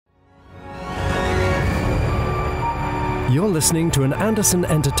You're listening to an Anderson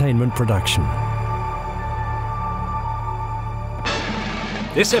Entertainment production.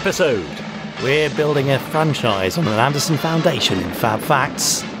 This episode, we're building a franchise on an Anderson foundation in FAB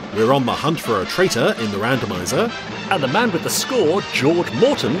Facts. We're on the hunt for a traitor in the Randomiser. and the man with the score, George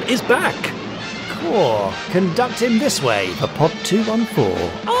Morton, is back. Cool. Conduct him this way for Pod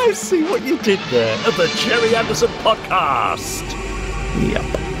 214. I see what you did there at the Gerry Anderson podcast. Yep.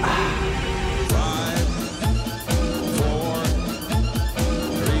 5, 4,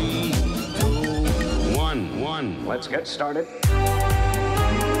 3, 2, 1. Let's get started.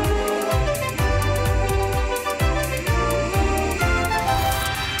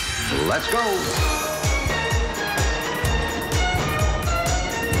 Let's go.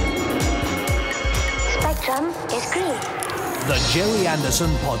 Spectrum is green. The Gerry Anderson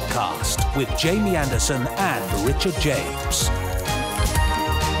Podcast with Jamie Anderson and Richard James.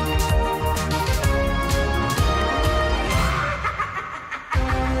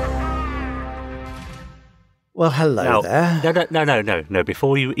 Well, hello there. No.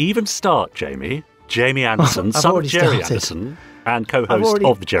 Before you even start, Jamie Anderson, son of Gerry started. Anderson, and co-host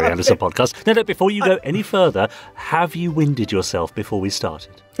of the Gerry Anderson podcast. No, before you go any further, have you winded yourself before we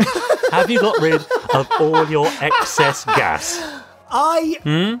started? Have you got rid of all your excess gas?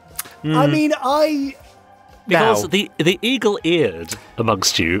 Because the eagle-eared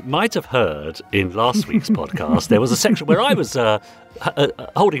amongst you might have heard in last week's podcast, there was a section where I was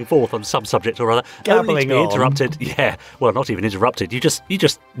holding forth on some subject or other, only to be interrupted. Yeah, well, not even interrupted. You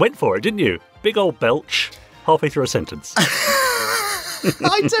just went for it, didn't you? Big old belch halfway through a sentence.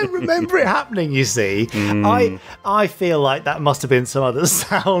 I don't remember it happening, you see. I feel like that must have been some other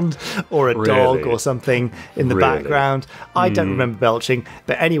sound or a dog or something in the background. I don't remember belching.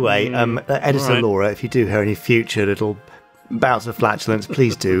 But anyway, Editor Laura, if you do hear any future little bouts of flatulence,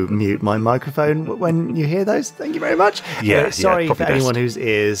 please do mute my microphone when you hear those. Thank you very much. Sorry for anyone whose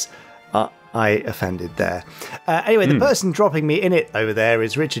ears I offended there. Anyway, the person dropping me in it over there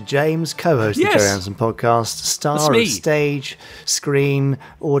is Richard James, co-host of the Gerry Anderson podcast, star of stage, screen,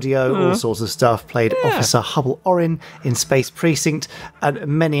 audio, all sorts of stuff, played Officer Hubble Orin in Space Precinct, and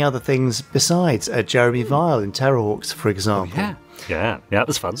many other things besides. Jeremy Vile in Terrorhawks, for example. Yeah, that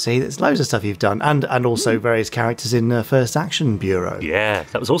was fun. See, there's loads of stuff you've done, and also various characters in First Action Bureau. Yeah,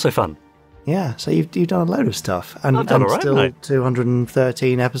 that was also fun. Yeah, so you've done a load of stuff, and still mate.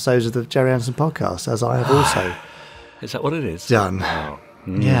 213 episodes of the Gerry Anderson podcast, as I have also. Is that what it is? Done. Wow.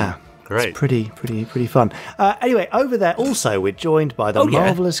 Yeah, great. It's pretty fun. Anyway, over there also we're joined by the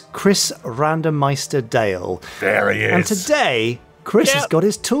marvellous Chris Randomiser Dale. There he is. And today Chris has got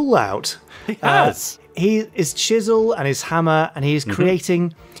his tool out. He has. His chisel and his hammer, and he's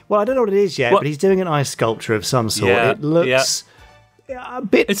creating. Well, I don't know what it is yet, but he's doing an ice sculpture of some sort. Yeah, it looks. A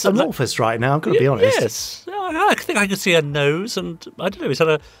bit amorphous right now, I've got to be honest. Yes. I think I can see a nose and, I don't know, is that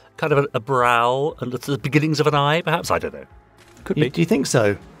a kind of a brow and the beginnings of an eye, perhaps? I don't know. Could be. Do you think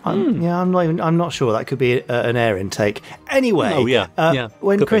so? I'm not sure. That could be an air intake. Anyway,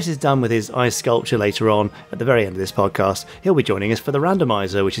 when Chris is done with his ice sculpture later on, at the very end of this podcast, he'll be joining us for the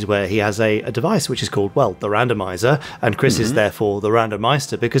Randomiser, which is where he has a device which is called, the Randomiser, and Chris is therefore the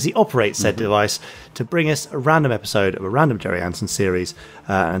Randomiser because he operates said device to bring us a random episode of a random Gerry Anderson series,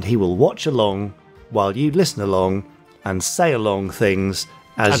 and he will watch along while you listen along and say along things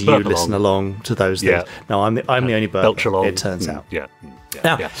as you listen along to those things. No, I'm the only burp, it turns out.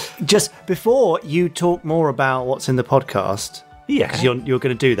 Now, just before you talk more about what's in the podcast, because you're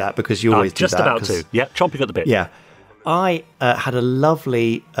going to do that because you always do that. Just about to. Yeah, chomping at the bit. Yeah. I had a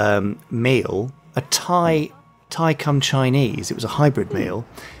lovely meal, a Thai cum Chinese. It was a hybrid meal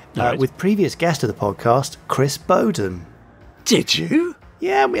with previous guest of the podcast, Chris Bowden. Did you?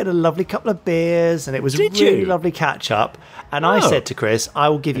 Yeah, we had a lovely couple of beers, and it was a really lovely catch-up. And I said to Chris, I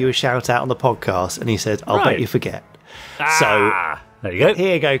will give you a shout-out on the podcast. And he said, I'll bet you forget. So there you go.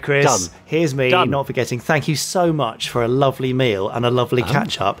 Here you go, Chris. Done. Here's me not forgetting. Thank you so much for a lovely meal and a lovely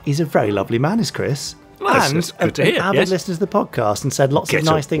catch-up. He's a very lovely man, is Chris. Well, and good to hear, an avid listener to the podcast and said lots of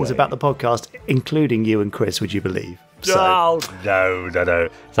nice things about the podcast, including you and Chris, would you believe? So. Oh, no.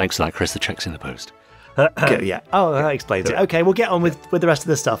 Thanks for that, Chris. The check's in the post. that explains it. Okay, we'll get on with the rest of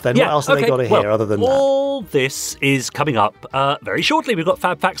the stuff then. What else have they got to hear other than that? All this is coming up very shortly. We've got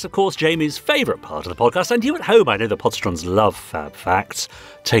Fab Facts, of course, Jamie's favourite part of the podcast. And you at home, I know the podsterons love Fab Facts.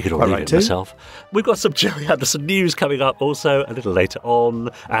 Take it or leave it myself. We've got some Gerry Anderson news coming up also a little later on.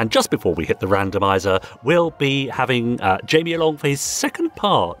 And just before we hit the Randomiser, we'll be having Jamie along for his second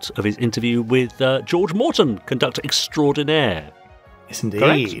part of his interview with George Morton, conductor extraordinaire. Yes, indeed.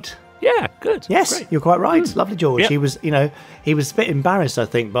 Correct? Yeah, good. Yes, Great. you're quite right. Lovely George. Yep. He was a bit embarrassed, I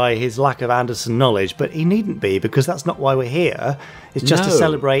think, by his lack of Anderson knowledge, but he needn't be, because that's not why we're here. It's just to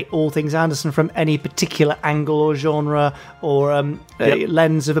celebrate all things Anderson from any particular angle or genre or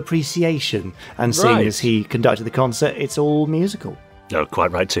lens of appreciation. And seeing as he conducted the concert, it's all musical. Oh,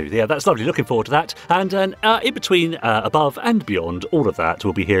 quite right too. Yeah, that's lovely. Looking forward to that. And in between, above and beyond all of that,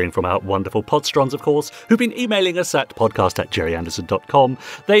 we'll be hearing from our wonderful podstrons, of course, who've been emailing us at podcast@gerryanderson.com.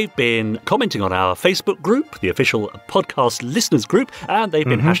 They've been commenting on our Facebook group, the official podcast listeners group, and they've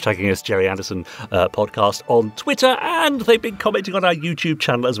been hashtagging us Gerry Anderson podcast on Twitter, and they've been commenting on our YouTube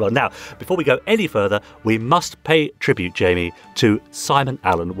channel as well. Now, before we go any further, we must pay tribute, Jamie, to Simon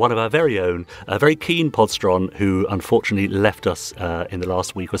Allen, one of our very own, a very keen podstron who unfortunately left us in the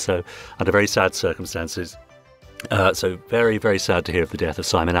last week or so under very sad circumstances. So very, very sad to hear of the death of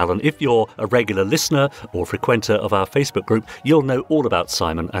Simon Allen. If you're a regular listener or frequenter of our Facebook group, you'll know all about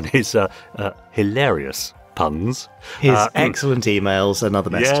Simon and his hilarious puns. His excellent emails and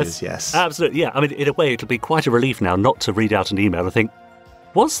other messages, yes. Absolutely, yeah. I mean, in a way, it'll be quite a relief now not to read out an email and think,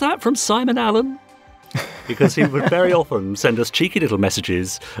 was that from Simon Allen? Because he would very often send us cheeky little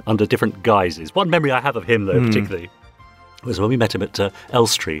messages under different guises. One memory I have of him, though, particularly, was when we met him at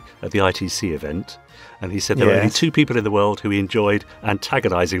Elstree at the ITC event, and he said there were only two people in the world who he enjoyed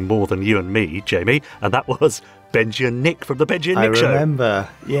antagonising more than you and me, Jamie, and that was Benji and Nick from the Benji and Nick Show. I remember,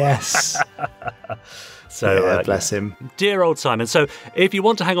 yes. So bless him. Dear old Simon. So if you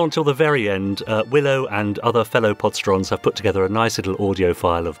want to hang on till the very end, Willow and other fellow podstrons have put together a nice little audio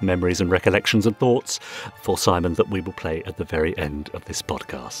file of memories and recollections and thoughts for Simon that we will play at the very end of this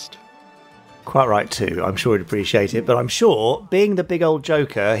podcast. Quite right too. I'm sure he'd appreciate it, but I'm sure, being the big old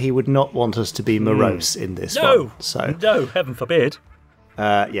joker, he would not want us to be morose in this one. No, heaven forbid.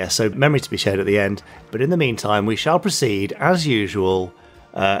 So memories to be shared at the end. But in the meantime, we shall proceed, as usual,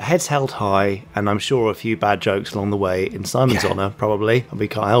 heads held high, and I'm sure a few bad jokes along the way in Simon's honour, probably. And we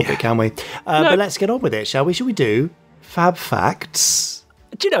can't help it, can we? But let's get on with it, shall we? Shall we do Fab Facts?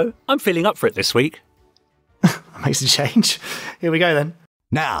 Do you know, I'm feeling up for it this week. That makes a change. Here we go then.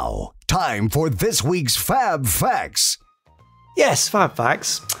 Now, time for this week's Fab Facts. Yes, Fab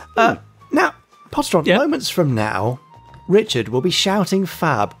Facts. Now, Podstron, moments from now, Richard will be shouting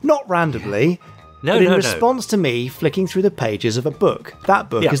Fab, not randomly, but in response to me flicking through the pages of a book. That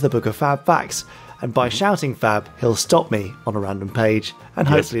book is the book of Fab Facts. And by shouting Fab, he'll stop me on a random page, and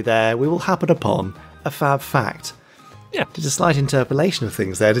hopefully there we will happen upon a Fab Fact. Yeah. Did a slight interpolation of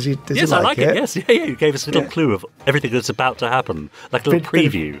things there. Did you like it? Yes, I like it. Yes, yeah. You gave us a little clue of everything that's about to happen, like a little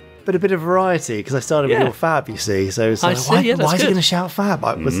preview. But a bit of variety, because I started with your Fab, you see. So it's like, why is he going to shout Fab?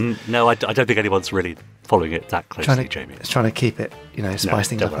 No, I don't think anyone's really following it that closely, Jamie. It's trying to keep it, spice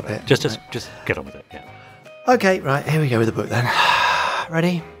things up a bit. Just get on with it, yeah. Okay, right, here we go with the book then.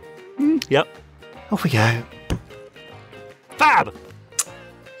 Ready? Yep. Off we go. Fab!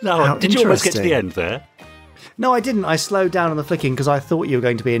 No, did you almost get to the end there? No, I didn't. I slowed down on the flicking because I thought you were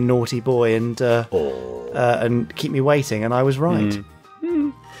going to be a naughty boy and keep me waiting, and I was right.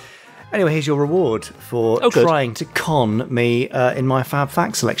 Anyway, here's your reward for trying to con me in my Fab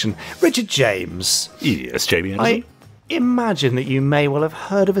Fact selection. Richard James. Yes, Jamie Anderson. I imagine that you may well have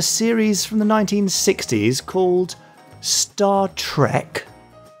heard of a series from the 1960s called Star Trek.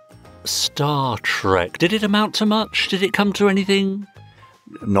 Star Trek. Did it amount to much? Did it come to anything?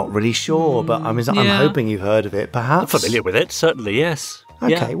 Not really sure, but I'm hoping you've heard of it, perhaps. I'm familiar with it, certainly, yes.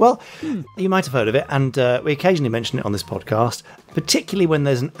 Okay, well, you might have heard of it, and we occasionally mention it on this podcast, particularly when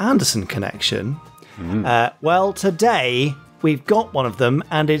there's an Anderson connection. Well, today we've got one of them,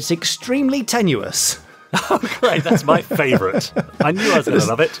 and it's extremely tenuous. Oh, great, that's my favourite. I knew I was going to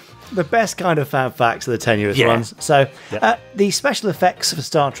love it. The best kind of Fab Facts are the tenuous ones. So, the special effects for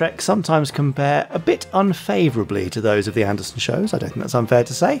Star Trek sometimes compare a bit unfavourably to those of the Anderson shows. I don't think that's unfair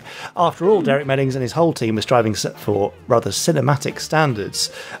to say. After all, Derek Meddings and his whole team were striving for rather cinematic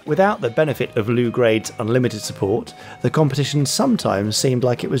standards. Without the benefit of Lou Grade's unlimited support, the competition sometimes seemed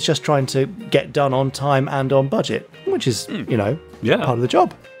like it was just trying to get done on time and on budget, which is, part of the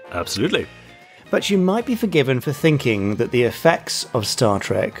job. Absolutely. But you might be forgiven for thinking that the effects of Star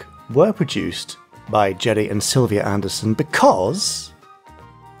Trek were produced by Gerry and Sylvia Anderson because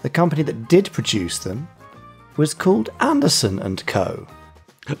the company that did produce them was called Anderson & Co.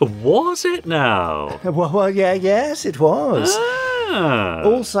 Was it now? Well, yes, it was.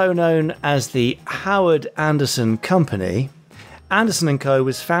 Also known as the Howard Anderson Company, Anderson & Co.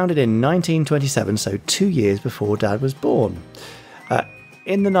 was founded in 1927, so 2 years before Dad was born.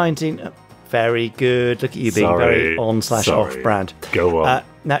 Very good. Look at you being very on/off brand. Go on.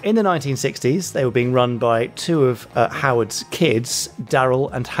 Now, in the 1960s, they were being run by two of Howard's kids,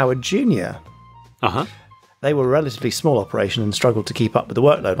 Darryl and Howard Jr. Uh-huh. They were a relatively small operation and struggled to keep up with the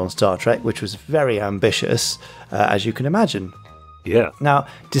workload on Star Trek, which was very ambitious, as you can imagine. Yeah. Now,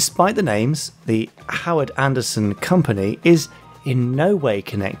 despite the names, the Howard Anderson Company is in no way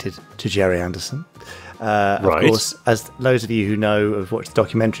connected to Gerry Anderson. Of course, as those of you who know have watched the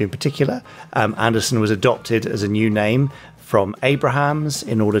documentary in particular, Anderson was adopted as a new name from Abrahams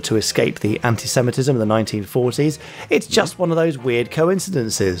in order to escape the anti-Semitism of the 1940s. It's just one of those weird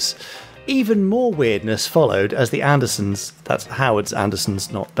coincidences. Even more weirdness followed as the Andersons, that's Howard's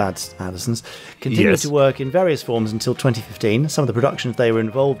Andersons, not Dad's Andersons, continued to work in various forms until 2015. Some of the productions they were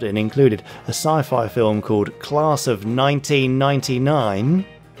involved in included a sci-fi film called Class of 1999.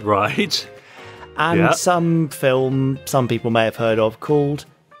 Right. And some film some people may have heard of called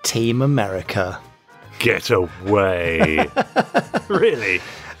Team America. Get away. Really?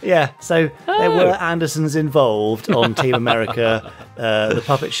 Yeah, so there were Andersons involved on Team America, the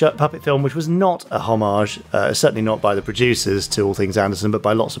puppet film, which was not a homage, certainly not by the producers to All Things Anderson, but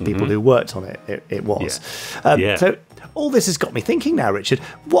by lots of people who worked on it. It was. So all this has got me thinking now, Richard,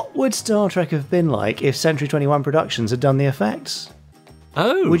 what would Star Trek have been like if Century 21 Productions had done the effects?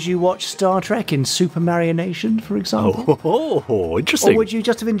 Oh. Would you watch Star Trek in Super Marionation, for example? Oh, interesting. Or would you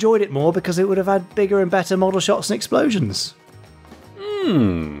just have enjoyed it more because it would have had bigger and better model shots and explosions?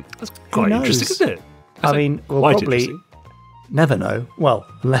 That's quite interesting, isn't it? I mean, we'll probably never know. Well,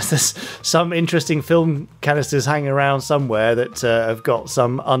 unless there's some interesting film canisters hanging around somewhere that have got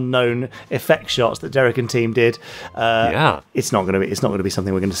some unknown effect shots that Derek and team did. It's not going to be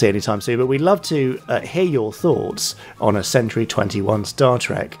something we're going to see anytime soon. But we'd love to hear your thoughts on a Century 21 Star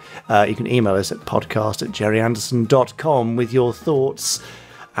Trek. You can email us at podcast@gerryanderson.com with your thoughts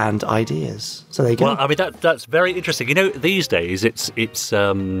and ideas. So there you go. Well, I mean that's very interesting. You know, these days it's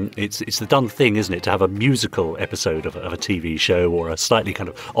the done thing, isn't it, to have a musical episode of a TV show or a slightly kind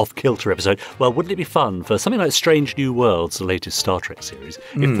of off-kilter episode. Well, wouldn't it be fun for something like Strange New Worlds, the latest Star Trek series,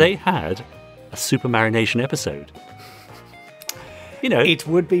 if they had a Super Marination episode? You know, it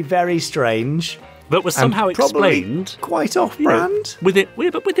would be very strange, but was somehow explained quite off-brand.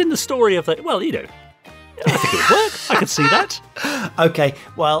 But within the story of the, well, you know. I think it would work. I can see that. Okay,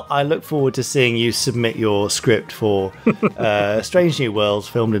 well, I look forward to seeing you submit your script for Strange New Worlds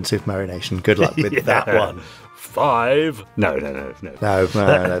filmed in Super Marination. Good luck with that one. 5. No. No,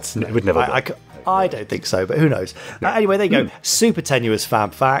 that's it would never work. I don't think so, but who knows? Anyway, there you go. Super tenuous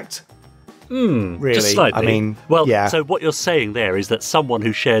fab fact. Really? Just slightly. I mean, so what you're saying there is that someone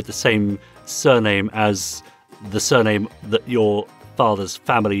who shared the same surname as the surname that your father's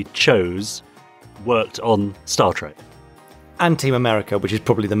family chose worked on Star Trek and Team America, which is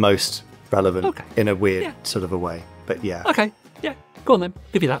probably the most relevant in a weird sort of a way. But okay, go on then,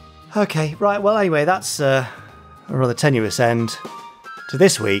 give you that. Okay, right. Well, anyway, that's a rather tenuous end to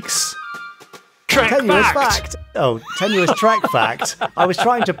this week's tenuous fact. Oh, tenuous track fact. I was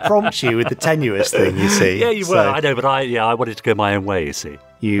trying to prompt you with the tenuous thing. You see? Yeah, you were. I know, but I wanted to go my own way. You see?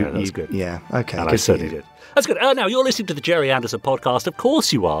 That's good. Yeah. Okay. And I certainly did. That's good. Now, you're listening to the Gerry Anderson podcast. Of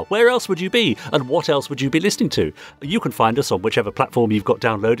course you are. Where else would you be? And what else would you be listening to? You can find us on whichever platform you've got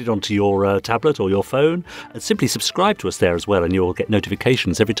downloaded onto your tablet or your phone. And simply subscribe to us there as well, and you'll get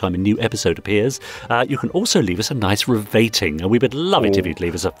notifications every time a new episode appears. You can also leave us a nice rating, and we would love it if you'd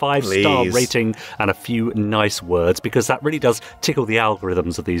leave us a 5-star rating and a few nice words, because that really does tickle the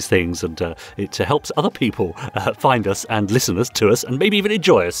algorithms of these things, and it helps other people find us and listen to us and maybe even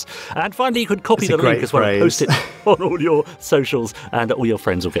enjoy us. And finally, you can copy the link as well. Post it on all your socials, and all your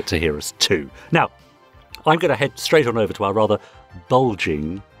friends will get to hear us too. Now, I'm going to head straight on over to our rather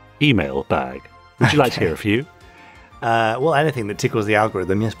bulging email bag. Would you like to hear a few? Well, anything that tickles the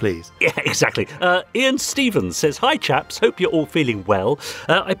algorithm, yes, please. Yeah, exactly. Ian Stevens says, "Hi, chaps. Hope you're all feeling well.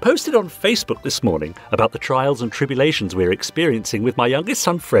 I posted on Facebook this morning about the trials and tribulations we're experiencing with my youngest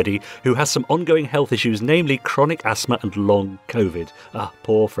son, Freddie, who has some ongoing health issues, namely chronic asthma and long COVID.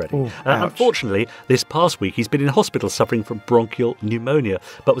 Poor Freddie. Unfortunately, this past week he's been in hospital suffering from bronchial pneumonia,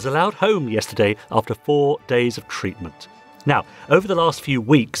 but was allowed home yesterday after 4 days of treatment. Now, over the last few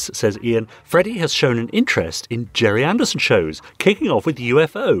weeks, says Ian, Freddie has shown an interest in Gerry Anderson shows, kicking off with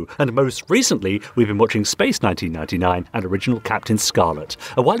UFO, and most recently we've been watching Space 1999 and Original Captain Scarlet.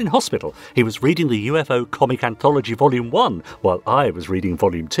 While in hospital, he was reading the UFO Comic Anthology Volume 1, while I was reading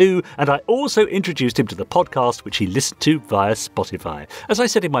Volume 2, and I also introduced him to the podcast, which he listened to via Spotify. As I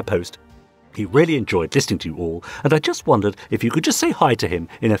said in my post, he really enjoyed listening to you all, and I just wondered if you could just say hi to him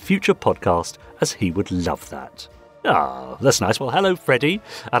in a future podcast, as he would love that." That's nice. Well, hello, Freddie,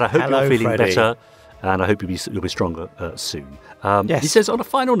 and I hope you're feeling better. and I hope you'll be stronger soon. Yes. He says, on a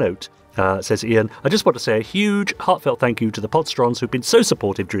final note, says Ian, I just want to say a huge, heartfelt thank you to the podsterons who've been so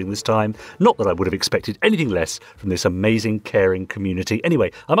supportive during this time. Not that I would have expected anything less from this amazing, caring community.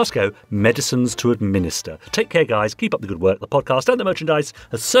 Anyway, I must go. Medicines to administer. Take care, guys. Keep up the good work. The podcast and the merchandise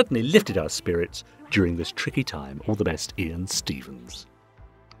has certainly lifted our spirits during this tricky time. All the best, Ian Stevens.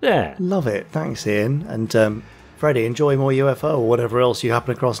 There. Love it. Thanks, Ian. And Freddie, enjoy more UFO or whatever else you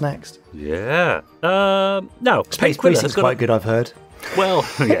happen across next. Yeah. Now, Space Police is quite good, I've heard. Well,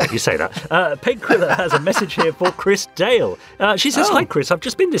 yeah, you say that. Penquilla has a message here for Chris Dale. She says, Hi, Chris. I've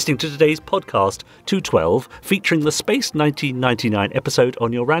just been listening to today's podcast, 212, featuring the Space 1999 episode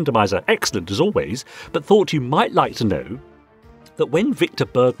on your randomizer. Excellent, as always, but thought you might like to know that when Victor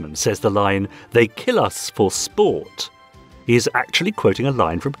Bergman says the line, they kill us for sport, he is actually quoting a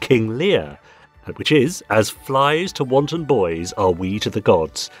line from King Lear, which is, as flies to wanton boys are we to the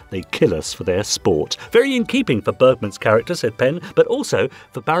gods. They kill us for their sport. Very in keeping for Bergman's character, said Penn, but also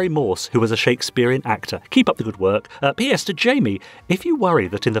for Barry Morse, who was a Shakespearean actor. Keep up the good work. P.S. to Jamie, if you worry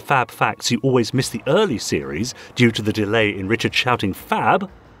that in the Fab Facts you always miss the early series due to the delay in Richard shouting Fab,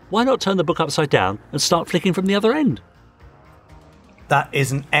 why not turn the book upside down and start flicking from the other end? That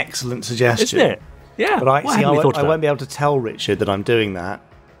is an excellent suggestion. Isn't it? Yeah. But I won't be able to tell Richard that I'm doing that.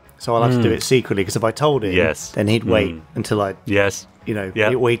 So I'll have to do it secretly, because if I told him, then he'd wait until I,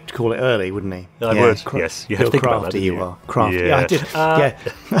 we'd call it early, wouldn't he? I would, yes. You have to think about that. You are crafty. Yeah, I did.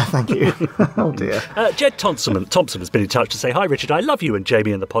 Thank you. Oh, dear. Jed Thompson has been in touch to say, Hi, Richard, I love you and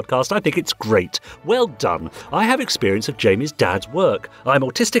Jamie and the podcast. I think it's great. Well done. I have experience of Jamie's dad's work. I'm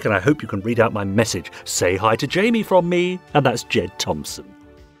autistic and I hope you can read out my message. Say hi to Jamie from me. And that's Jed Thompson.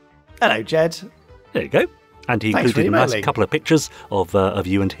 Hello, Jed. There you go. And he included a nice couple of pictures of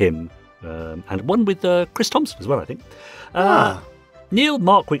you and him, and one with Chris Thompson as well, I think. Neil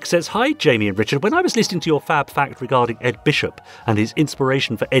Markwick says, Hi, Jamie and Richard. When I was listening to your Fab Fact regarding Ed Bishop and his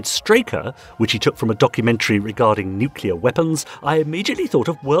inspiration for Ed Straker, which he took from a documentary regarding nuclear weapons, I immediately thought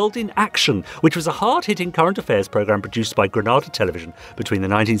of World in Action, which was a hard-hitting current affairs programme produced by Granada Television between the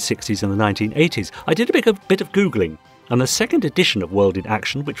 1960s and the 1980s. I did a bit of Googling. And the second edition of World in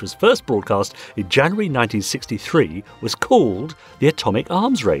Action, which was first broadcast in January 1963, was called The Atomic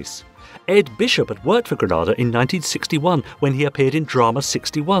Arms Race. Ed Bishop had worked for Granada in 1961 when he appeared in Drama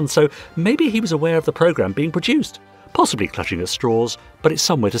 61, so maybe he was aware of the programme being produced. Possibly clutching at straws, but it's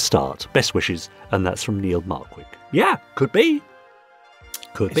somewhere to start. Best wishes, and that's from Neil Markwick. Yeah, could be.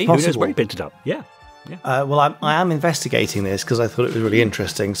 Could be. Who knows where he picked it up? Yeah. Well, I am investigating this because I thought it was really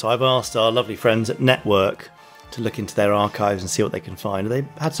interesting, so I've asked our lovely friends at Network to look into their archives and see what they can find. They've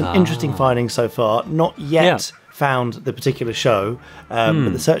had some interesting findings so far. Not yet found the particular show, but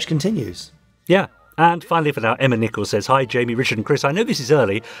the search continues. Yeah. And finally for now, Emma Nichols says, Hi, Jamie, Richard and Chris. I know this is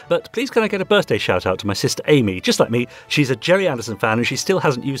early, but please can I get a birthday shout-out to my sister Amy? Just like me, she's a Gerry Anderson fan and she still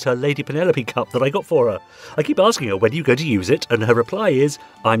hasn't used her Lady Penelope cup that I got for her. I keep asking her, when are you going to use it? And her reply is,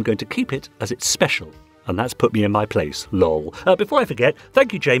 I'm going to keep it as it's special. And that's put me in my place, lol. Before I forget,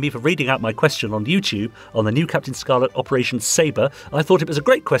 thank you, Jamie, for reading out my question on YouTube on the new Captain Scarlet Operation Sabre. I thought it was a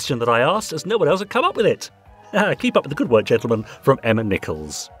great question that I asked, as no one else had come up with it. Keep up with the good work, gentlemen, from Emma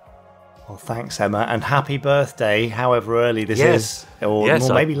Nichols. Well, thanks, Emma, and happy birthday, however early this is. Or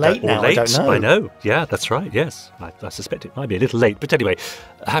maybe late now, late, I don't know. I know, yeah, that's right, yes. I suspect it might be a little late. But anyway,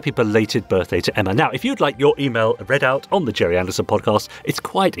 happy belated birthday to Emma. Now, if you'd like your email read out on the Gerry Anderson podcast, it's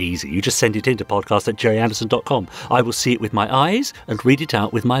quite easy. You just send it in to podcast@gerryanderson.com. I will see it with my eyes and read it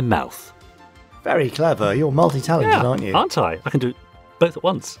out with my mouth. Very clever. You're multi-talented, aren't you? Aren't I? I can do it both at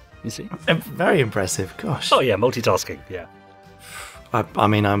once, you see. Very impressive, gosh. Oh, yeah, multitasking, yeah. I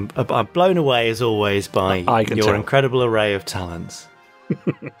mean, I'm blown away, as always, by your incredible array of talents.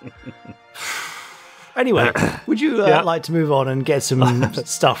 Anyway, would you like to move on and get some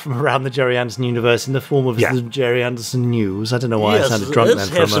stuff from around the Gerry Anderson universe in the form of the Gerry Anderson news? I don't know why I sounded drunk then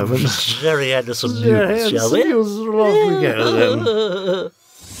for a moment. Gerry Anderson news, shall we? Off we go then.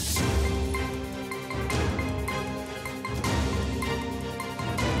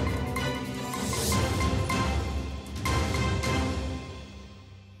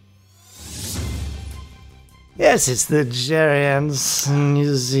 Yes, it's the Gerry Anderson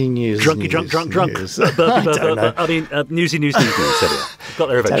newsy news. Drunk. I mean, newsy news. Got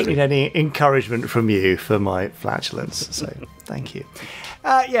there eventually. Don't need any encouragement from you for my flatulence, so thank you.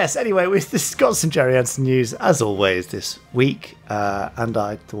 Yes, anyway, we've got some Gerry Anderson news, as always, this week, and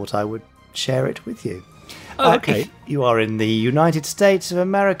I thought I would share it with you. Okay. If you are in the United States of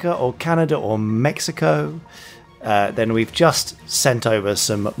America or Canada or Mexico, then we've just sent over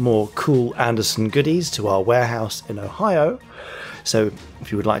some more cool Anderson goodies to our warehouse in Ohio. So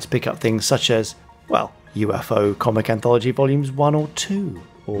if you would like to pick up things such as well, UFO Comic Anthology Volumes 1 or 2,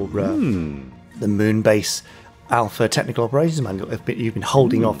 or the Moonbase Alpha Technical Operations Manual you've been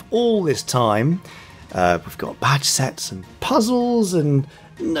holding off all this time. We've got badge sets and puzzles and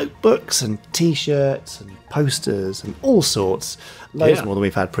notebooks and T-shirts and posters and all sorts. Loads more than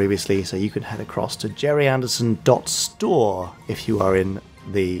we've had previously, so you can head across to gerryanderson.store if you are in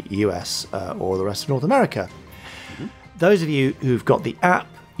the US or the rest of North America. Those of you who've got the app,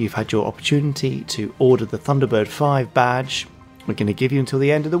 you've had your opportunity to order the Thunderbird 5 badge. We're going to give you until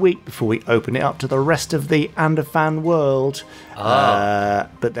the end of the week before we open it up to the rest of the Anderfan world.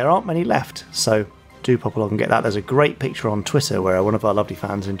 But there aren't many left, so do pop along and get that. There's a great picture on Twitter where one of our lovely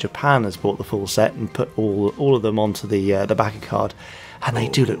fans in Japan has bought the full set and put all of them onto the backer card, and they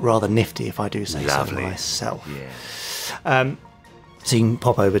do look rather nifty, if I do say so myself. So you can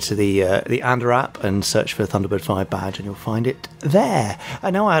pop over to the Anderapp and search for Thunderbird 5 badge, and you'll find it there.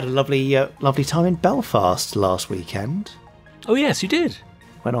 I know I had a lovely time in Belfast last weekend. Oh yes, you did.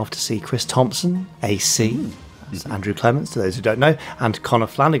 Went off to see Chris Thompson, AC. That's Andrew Clements, to those who don't know, and Connor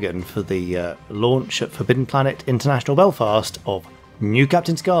Flanagan for the launch at Forbidden Planet International Belfast of New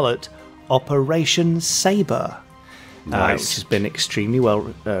Captain Scarlet, Operation Sabre. Which has been extremely well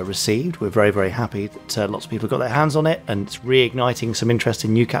received. We're very, very happy that lots of people have got their hands on it, and it's reigniting some interest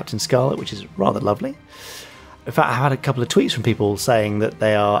in New Captain Scarlet, which is rather lovely. In fact, I had a couple of tweets from people saying that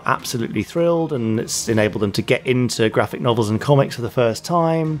they are absolutely thrilled, and it's enabled them to get into graphic novels and comics for the first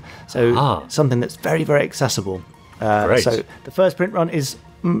time. So something that's very, very accessible. So the first print run is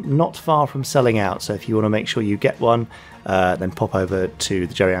not far from selling out. So if you want to make sure you get one, then pop over to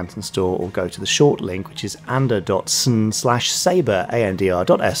the Gerry Anderson store or go to the short link, which is ander.sn/sabre,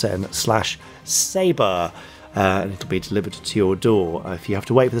 andr.sn/sabre. And it'll be delivered to your door. If you have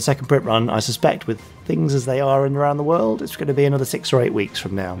to wait for the second print run, I suspect with things as they are and around the world, it's going to be another 6 or 8 weeks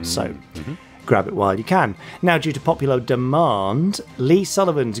from now. So grab it while you can. Now, due to popular demand, Lee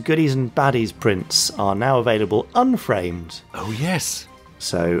Sullivan's Goodies and Baddies prints are now available unframed. Oh, yes.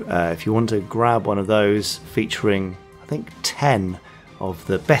 So if you want to grab one of those featuring, I think, 10 of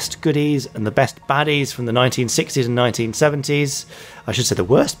the best goodies and the best baddies from the 1960s and 1970s. I should say the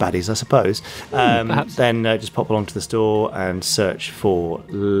worst baddies, I suppose. Then just pop along to the store and search for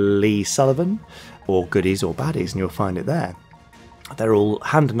Lee Sullivan or goodies or baddies, and you'll find it there. They're all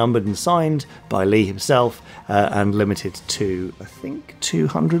hand-numbered and signed by Lee himself and limited to, I think,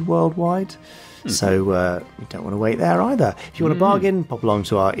 200 worldwide. So you don't want to wait there either. If you want to bargain, pop along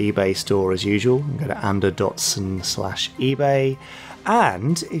to our eBay store as usual and go to ander.sn/eBay.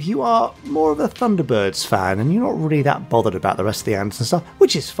 And if you are more of a Thunderbirds fan and you're not really that bothered about the rest of the Anderson stuff,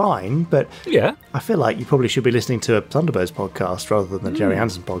 which is fine, but I feel like you probably should be listening to a Thunderbirds podcast rather than the Gerry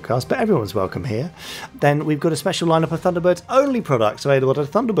Anderson podcast, but everyone's welcome here, then we've got a special lineup of Thunderbirds only products available at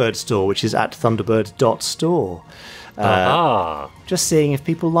a Thunderbird store, which is at thunderbird.store. Just seeing if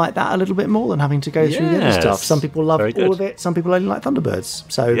people like that a little bit more than having to go through the other stuff. Some people love all of it, some people only like Thunderbirds.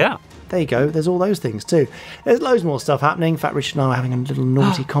 So there you go, there's all those things too. There's loads more stuff happening. In fact, Richard and I were having a little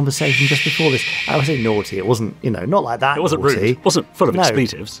naughty conversation just before this. I would say naughty, it wasn't, not like that. It wasn't naughty. rude, it wasn't full of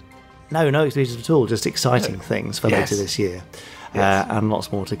expletives. No expletives at all, just exciting things for later this year. And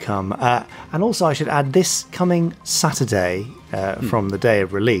lots more to come. And also I should add, this coming Saturday, from the day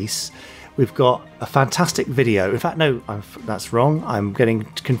of release, we've got a fantastic video. In fact, no, that's wrong. I'm getting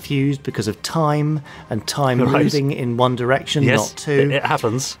confused because of time and time moving in one direction, not two. It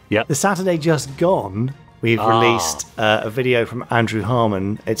happens. Yeah. The Saturday just gone, we've released a video from Andrew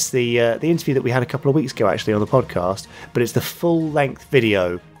Harmon. It's the interview that we had a couple of weeks ago, actually, on the podcast. But it's the full-length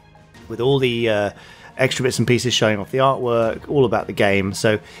video with all the extra bits and pieces showing off the artwork, all about the game.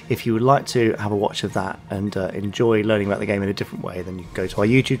 So if you would like to have a watch of that and enjoy learning about the game in a different way, then you can go to our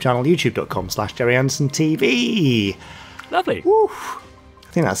YouTube channel, youtube.com/Gerry Anderson TV. Lovely. Woo.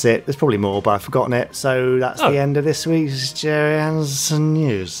 I think that's it. There's probably more, but I've forgotten it. So that's the end of this week's Gerry Anderson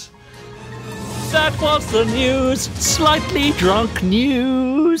News. That was the news. Slightly drunk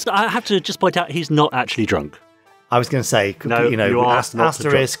news. I have to just point out, he's not actually drunk. I was going to say,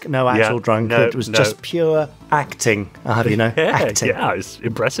 asterisk, no actual drunk. It was just pure acting. Acting. Yeah, it's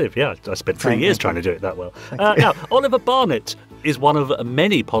impressive. Yeah, I spent 3 years trying to do it that well. Now, Oliver Barnett is one of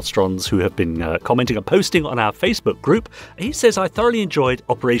many podstrons who have been commenting and posting on our Facebook group. He says, I thoroughly enjoyed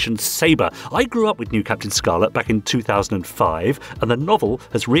Operation Sabre. I grew up with New Captain Scarlet back in 2005, and the novel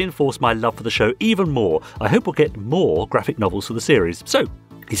has reinforced my love for the show even more. I hope we'll get more graphic novels for the series. So,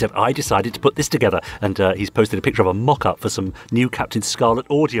 he said, I decided to put this together, and he's posted a picture of a mock-up for some New Captain Scarlet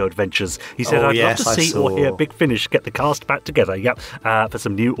audio adventures. He said, I'd love to see or hear Big Finish get the cast back together, for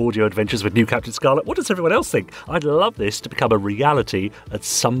some new audio adventures with New Captain Scarlet. What does everyone else think? I'd love this to become a reality at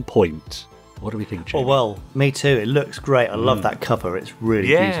some point. What do we think, Jamie? Oh, well, me too. It looks great. I love that cover. It's really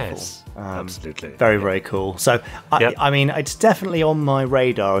beautiful. Absolutely. Very, very cool. So, I mean, it's definitely on my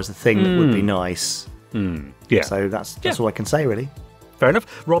radar as a thing that would be nice. Yeah. So that's all I can say, really. Fair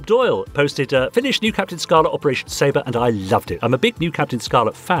enough. Rob Doyle posted, finished New Captain Scarlet Operation Sabre, and I loved it. I'm a big New Captain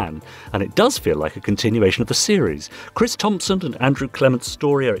Scarlet fan, and it does feel like a continuation of the series. Chris Thompson and Andrew Clement's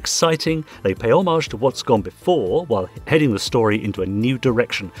story are exciting. They pay homage to what's gone before, while heading the story into a new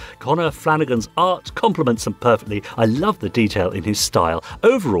direction. Connor Flanagan's art complements them perfectly. I love the detail in his style.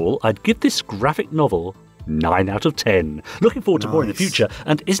 Overall, I'd give this graphic novel 9 out of 10. Looking forward to more in the future.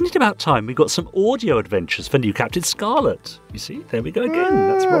 And isn't it about time we got some audio adventures for New Captain Scarlet? You see, there we go again.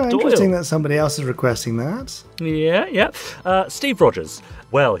 That's Rob Doyle. Interesting that somebody else is requesting that. Yeah. Steve Rogers.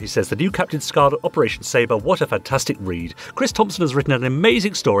 Well, he says, the New Captain Scarlet Operation Sabre, what a fantastic read. Chris Thompson has written an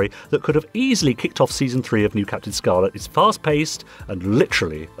amazing story that could have easily kicked off Season 3 of New Captain Scarlet. It's fast-paced and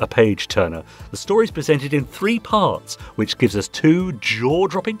literally a page-turner. The story is presented in 3 parts, which gives us 2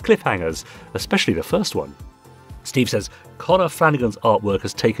 jaw-dropping cliffhangers, especially the first one. Steve says, Connor Flanagan's artwork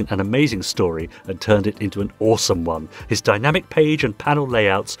has taken an amazing story and turned it into an awesome one. His dynamic page and panel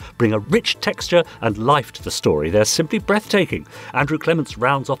layouts bring a rich texture and life to the story. They're simply breathtaking. Andrew Clements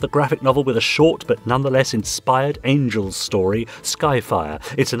rounds off the graphic novel with a short but nonetheless inspired Angels story, Skyfire.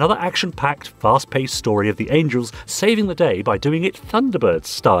 It's another action-packed, fast-paced story of the Angels saving the day by doing it Thunderbird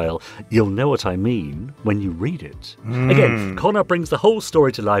style. You'll know what I mean when you read it. Again, Connor brings the whole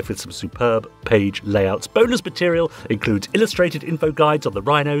story to life with some superb page layouts. Bonus material includes illustrated info guides on the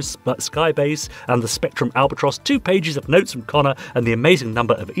Rhino, Skybase and the Spectrum Albatross, 2 pages of notes from Connor, and the amazing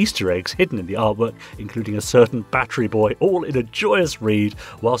number of Easter eggs hidden in the artwork, including a certain battery boy, all in a joyous read.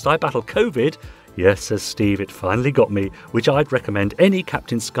 Whilst I battle COVID, yes, says Steve, it finally got me, which I'd recommend any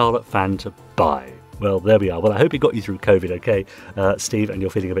Captain Scarlet fan to buy. Well, there we are. Well, I hope it got you through COVID, okay, Steve, and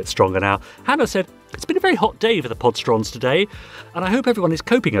you're feeling a bit stronger now. Hannah said, it's been a very hot day for the Podsterons today, and I hope everyone is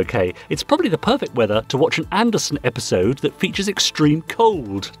coping okay. It's probably the perfect weather to watch an Anderson episode that features extreme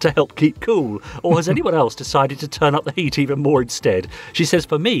cold to help keep cool. Or has anyone else decided to turn up the heat even more instead? She says,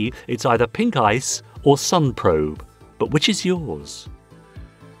 for me, it's either Pink Ice or Sun Probe. But which is yours?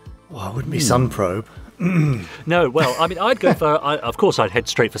 Well, it wouldn't be Sun Probe. No, well, I mean, I'd go for, of course, I'd head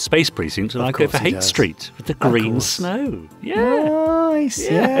straight for Space Precinct, and I'd go for Hate Street with the green snow. Yeah. Nice.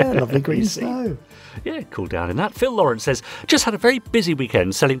 Yeah, lovely green snow. Yeah, cool down in that. Phil Lawrence says, just had a very busy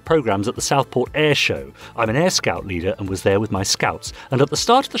weekend selling programmes at the Southport Air Show. I'm an Air Scout leader and was there with my scouts. And at the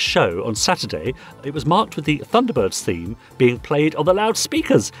start of the show on Saturday, it was marked with the Thunderbirds theme being played on the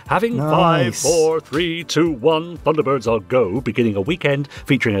loudspeakers. Having 5, 4, 3, 2, 1, Thunderbirds are go, beginning a weekend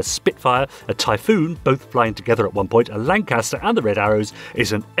featuring a Spitfire, a Typhoon, both flying together at one point, a Lancaster and the Red Arrows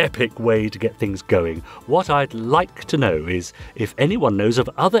is an epic way to get things going. What I'd like to know is if anyone knows of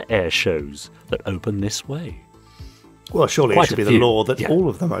other air shows that open this way. Well, surely it should be the law that all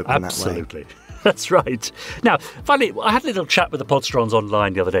of them open that way. Absolutely. That's right. Now, finally, I had a little chat with the Podsterons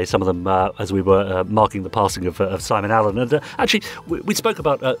online the other day, some of them as we were marking the passing of Simon Allen. And actually, we spoke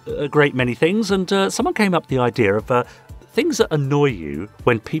about a great many things, and someone came up with the idea of things that annoy you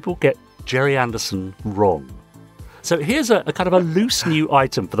when people get Gerry Anderson wrong. So here's a kind of a loose new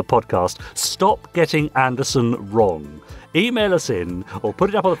item for the podcast. Stop getting Anderson wrong. Email us in or put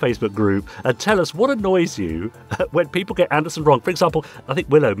it up on the Facebook group and tell us what annoys you when people get Anderson wrong. For example, I think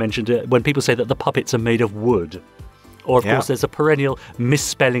Willow mentioned it when people say that the puppets are made of wood. Or, of course, there's a perennial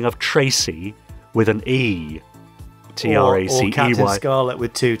misspelling of Tracy with an E. T-R-A-C-E-Y. Or Captain Scarlet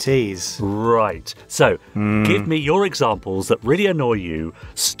with 2 T's. Right. So, give me your examples that really annoy you.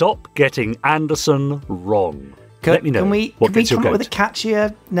 Stop getting Anderson wrong. Let me know. Can we come up with a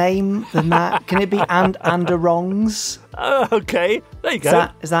catchier name than that? Can it be Anderongs? Okay, there you go.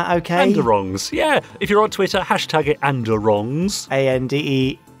 Is that okay? Anderongs. Yeah. If you're on Twitter, hashtag it Anderongs.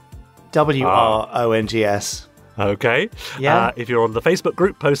 ANDEWRONGS. Okay. Yeah. If you're on the Facebook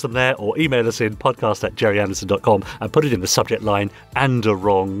group, post them there or email us in podcast@gerryanderson.com and put it in the subject line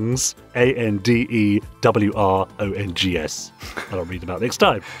Anderongs, ANDEWRONGS. And I'll read them out next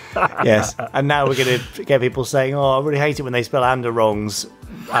time. Yes. And now we're going to get people saying, I really hate it when they spell Anderongs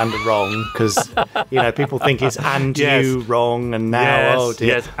wrong because, people think it's you wrong and now, oh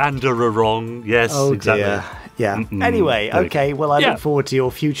dear. Yes, wrong. Yes, exactly. Dear. Yeah. Anyway, okay. Well, I look forward to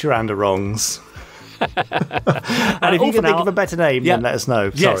your future Anderongs. And if you can think of a better name, then let us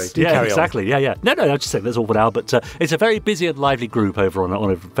know. Sorry, carry exactly. On. Yeah. No, I'm just saying that's all for now. But it's a very busy and lively group over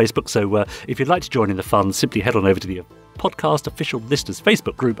on Facebook. So if you'd like to join in the fun, simply head on over to the podcast official listeners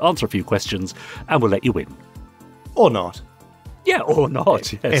Facebook group, answer a few questions, and we'll let you win. Or not. Yeah, or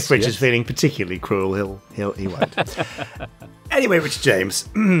not. If Richard's feeling particularly cruel, he won't. Anyway, Richard James,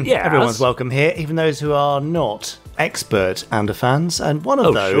 Yes. everyone's welcome here, even those who are not expert Ander fans, and one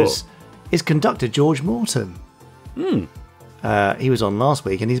of those is conductor George Morton. He was on last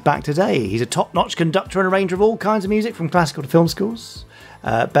week and he's back today. He's a top-notch conductor and arranger of all kinds of music, from classical to film scores.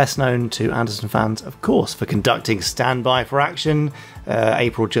 Best known to Anderson fans, of course, for conducting Stand By for Action,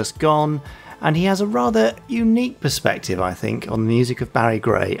 April Just Gone, and he has a rather unique perspective, I think, on the music of Barry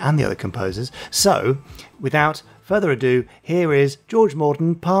Gray and the other composers. So, without further ado, here is George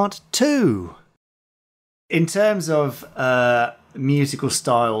Morton Part 2. In terms of musical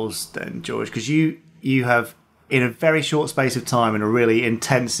styles then, George, because you have, in a very short space of time, in a really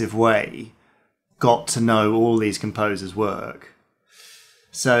intensive way, got to know all these composers' work.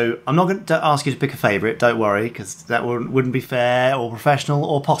 So I'm not going to ask you to pick a favourite, don't worry, because that wouldn't be fair or professional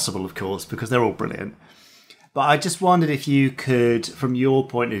or possible, of course, because they're all brilliant. But I just wondered if you could, from your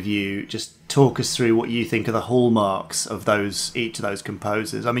point of view, just talk us through what you think are the hallmarks of each of those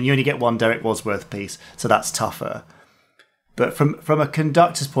composers. I mean, you only get one Derek Wadsworth piece, so that's tougher. But from a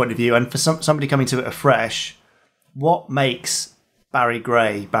conductor's point of view, and for somebody coming to it afresh, what makes Barry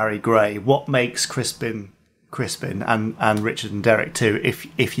Gray? What makes Crispin, and Richard and Derek too,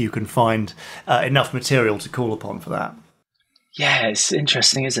 if you can find enough material to call upon for that? Yeah, it's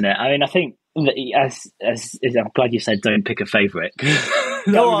interesting, isn't it? I mean, I think that as I'm glad you said don't pick a favourite.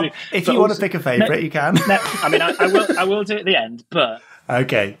 Go on, if you want to pick a favourite, you can. No, I mean, I will do it at the end, but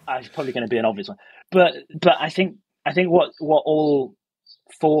okay, it's probably going to be an obvious one. But I think what all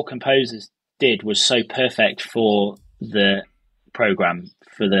four composers did was so perfect for the programme,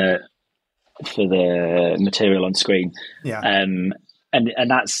 for the material on screen. Yeah. And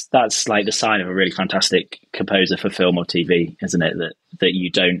that's like the sign of a really fantastic composer for film or TV, isn't it? That you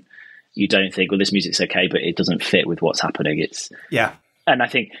don't think, well, this music's okay, but it doesn't fit with what's happening. And I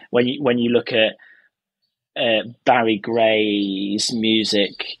think when you look at Barry Gray's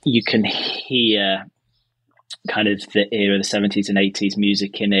music, you can hear kind of the era, the 70s and 80s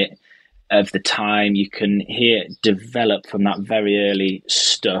music in it of the time. You can hear it develop from that very early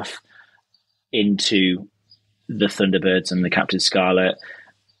stuff into the Thunderbirds and the Captain Scarlet.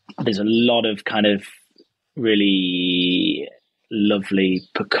 There's a lot of kind of really lovely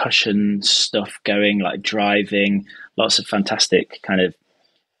percussion stuff going, like driving, lots of fantastic kind of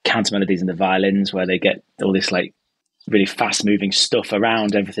counter melodies in the violins, where they get all this like really fast moving stuff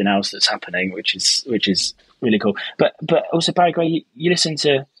around everything else that's happening, which is really cool. But also Barry Gray, you listen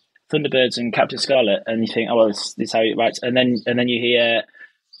to Thunderbirds and Captain Scarlet and you think, oh well, this is how he writes, and then you hear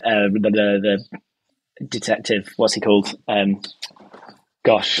the detective, what's he called?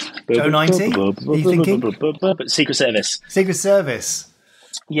 Joe 90? Are you thinking? Secret Service.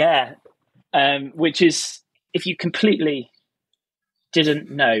 Yeah. Which is, if you completely didn't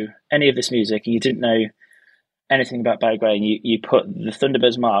know any of this music, and you didn't know anything about Barry Gray, and you put the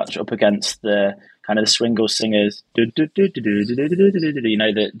Thunderbirds March up against the kind of the Swingle Singers, you know, the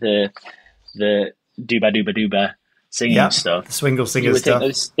dooba dooba dooba singing stuff. The Swingle Singers stuff.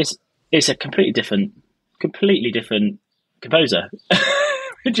 It's a completely different composer,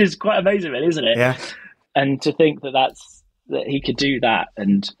 which is quite amazing, really, isn't it? Yeah. And to think that he could do that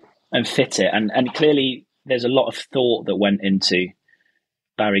and fit it, and clearly there's a lot of thought that went into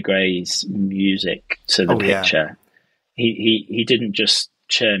Barry Gray's music to the picture. Yeah. He didn't just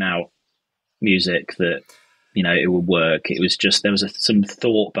churn out music that, you know, it would work. It was just, there was some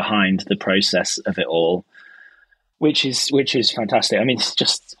thought behind the process of it all, which is fantastic. I mean,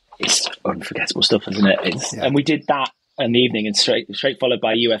 it's unforgettable stuff, isn't it? And we did that in the evening, and straight followed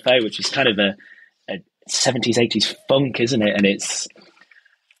by UFO, which is kind of a 70s, 80s funk, isn't it? And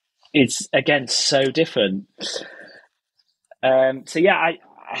it's again so different. So yeah,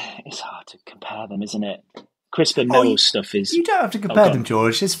 it's hard to compare them, isn't it? Crispin Merrill's stuff is. You don't have to compare them,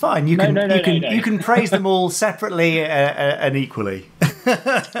 George. It's fine. You can praise them all separately and equally.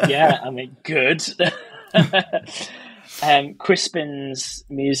 Yeah, I mean, good. Crispin's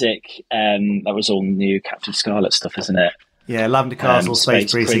music, that was all new Captain Scarlet stuff, isn't it? Yeah, Lavender Castle,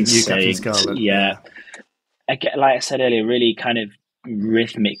 Space Precinct, new Captain Scarlet. Yeah. Again, like I said earlier, really kind of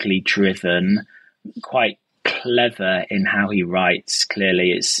rhythmically driven, quite clever in how he writes.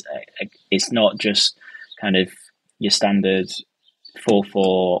 Clearly, it's not just kind of your standard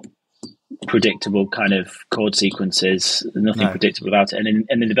 4/4 predictable kind of chord sequences. Nothing predictable about it, and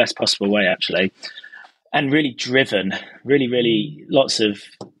in the best possible way, actually. And really driven, really lots of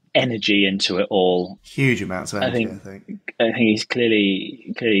energy into it all. Huge amounts of energy, I think he's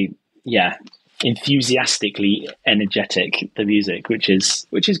clearly, yeah, enthusiastically energetic, the music, which is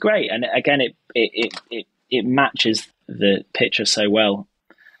great. And again, it matches the picture so well.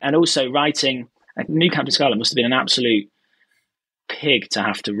 And also writing, New Captain Scarlet must have been an absolute pig to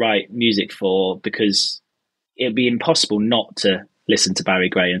have to write music for, because it'd be impossible not to listen to Barry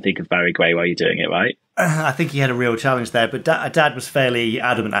Gray and think of Barry Gray while you're doing it, right? I think he had a real challenge there, but Dad was fairly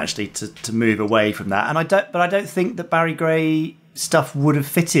adamant actually to move away from that. And I don't think that Barry Gray stuff would have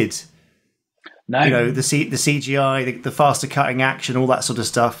fitted. No, you know, the CGI, the faster cutting action, all that sort of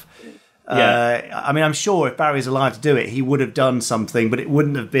stuff. Yeah. I mean, I'm sure if Barry's alive to do it, he would have done something, but it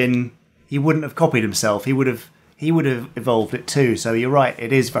wouldn't have been. He wouldn't have copied himself. He would have evolved it too. So you're right;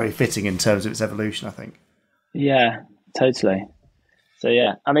 it is very fitting in terms of its evolution, I think. Yeah, totally. So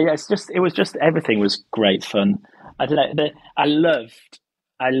yeah, I mean, it was just everything was great fun. I don't know. I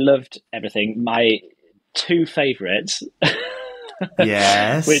loved everything. My two favourites,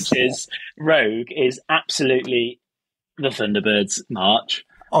 yes, which is Rogue, is absolutely the Thunderbirds march.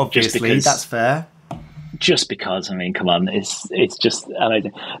 Obviously, that's fair. Just because, I mean, come on, it's just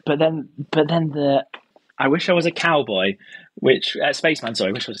amazing. But then I wish I was a cowboy, spaceman. Sorry,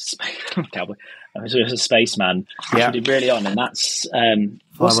 I wish I was a cowboy. I wish I was a spaceman. Which we did really on, and that's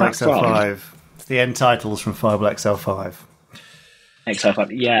what's that from? XL5. It's the end titles from FAB XL5. XL5,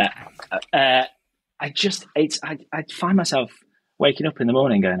 yeah. I find myself waking up in the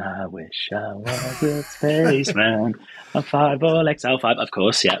morning going, I wish I was a spaceman. A 5 or XL5, of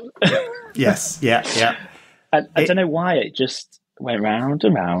course, yeah. Yes, yeah. I don't know why it just went round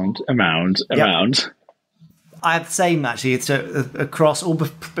and round and round and round. I had the same, actually. It's across all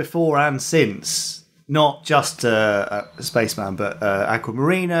before and since, not just Spaceman, but Aqua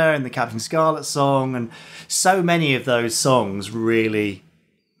Marina and the Captain Scarlet song, and so many of those songs really,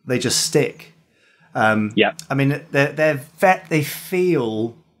 they just stick. I mean, they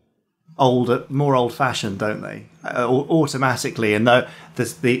feel older, more old-fashioned, don't they? Automatically, and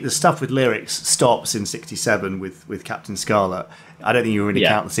the stuff with lyrics stops in '67 with Captain Scarlet. I don't think you really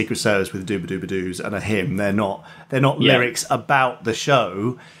count the Secret Service with Dooba Dooba Doos and a hymn. They're not lyrics about the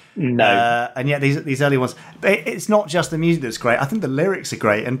show. No, and yet these early ones. But it's not just the music that's great. I think the lyrics are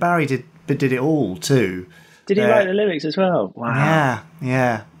great, and Barry did it all too. Did he write the lyrics as well? Wow.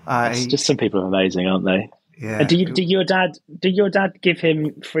 Yeah. It's just some people are amazing, aren't they? Yeah. And did your dad give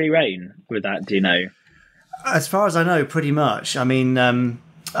him free rein with that? Do you know? As far as I know, pretty much. I mean,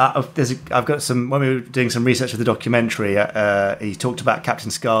 I've got some. When we were doing some research for the documentary, he talked about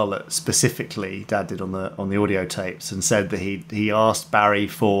Captain Scarlet specifically. Dad did on the audio tapes, and said that he asked Barry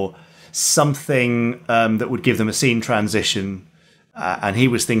for something that would give them a scene transition, and he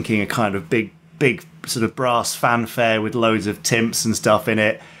was thinking a kind of big sort of brass fanfare with loads of timps and stuff in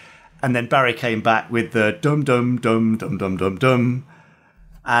it. And then Barry came back with the dum dum dum dum dum dum dum,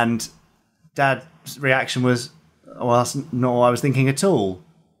 and Dad's reaction was, "Well, that's not what I was thinking at all."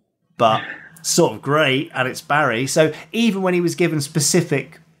 But sort of great, and it's Barry. So even when he was given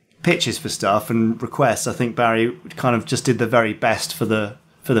specific pitches for stuff and requests, I think Barry kind of just did the very best for the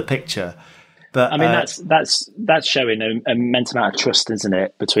picture. But I mean, that's showing an immense amount of trust, isn't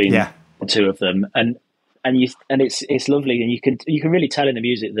it, between the two of them? And it's lovely, and you can really tell in the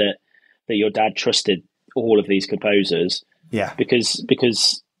music that your dad trusted all of these composers. Yeah,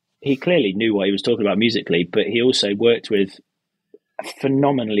 because he clearly knew what he was talking about musically, but he also worked with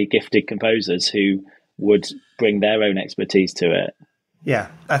phenomenally gifted composers who would bring their own expertise to it. Yeah,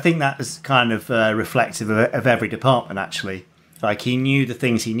 I think that was kind of reflective of every department, actually. Like, he knew the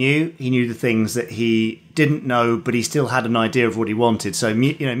things he knew the things that he didn't know, but he still had an idea of what he wanted. So,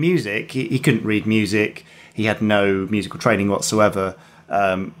 music, he couldn't read music, he had no musical training whatsoever,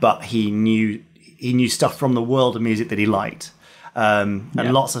 but he knew stuff from the world of music that he liked. And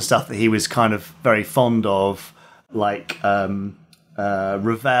lots of stuff that he was kind of very fond of, like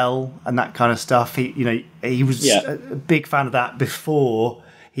Ravel and that kind of stuff. He was a big fan of that before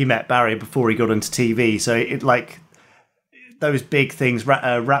he met Barry, before he got into TV. So it like those big things,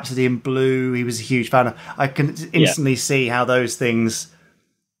 Rhapsody in Blue, he was a huge fan of. I can instantly see how those things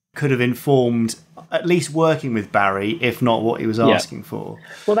could have informed at least working with Barry, if not what he was asking for.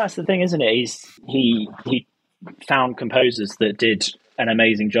 Well, that's the thing, isn't it? He found composers that did an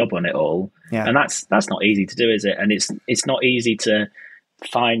amazing job on it all, and that's not easy to do, is it? And it's not easy to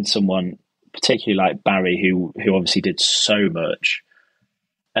find someone, particularly like Barry, who obviously did so much.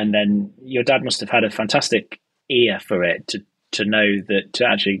 And then your dad must have had a fantastic ear for it to know that, to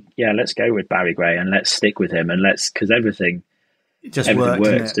actually, let's go with Barry Gray and let's stick with him, and because everything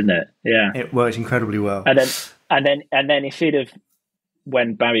worked, didn't it? Yeah, it worked incredibly well. And then if he'd have,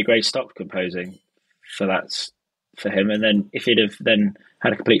 when Barry Gray stopped composing for him, and then if he'd have then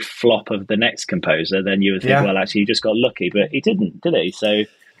had a complete flop of the next composer, then you would think, well, actually, you just got lucky. But he didn't, did he? So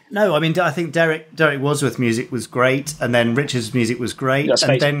no, I mean, I think Derek Wadsworth's music was great, and then Richard's music was great,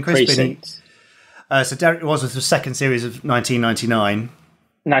 and then Chris Binney. So Derek Wadsworth was second series of 1999.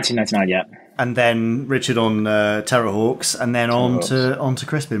 1999, yeah. And then Richard on Terrorhawks, and then on to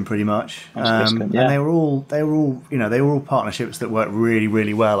Crispin, pretty much. Crispin, yeah. And they were all partnerships that worked really,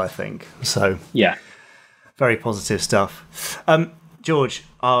 really well, I think. So yeah, very positive stuff. George,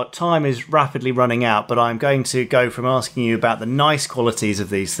 our time is rapidly running out, but I'm going to go from asking you about the nice qualities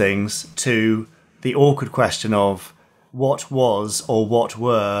of these things to the awkward question of what was or what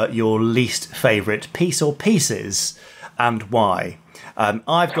were your least favourite piece or pieces, and why?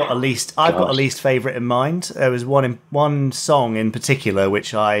 I've got a least favourite in mind. There was one song in particular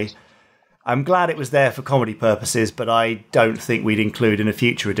which I'm glad it was there for comedy purposes, but I don't think we'd include in a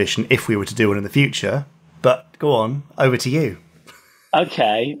future edition if we were to do one in the future. But go on, over to you.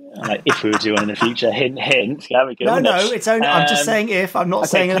 Okay, if we were to do one in the future, hint. Yeah, we go. No, it's only. I'm just saying if. I'm not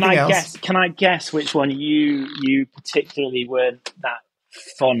saying anything else. Can I guess which one you particularly weren't that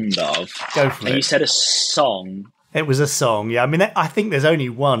fond of? Go for it. You said a song. It was a song. Yeah, I mean, I think there's only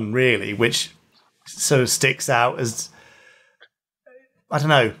one really which sort of sticks out as. I don't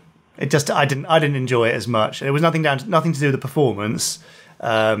know. It just I didn't enjoy it as much. It was nothing to do with the performance.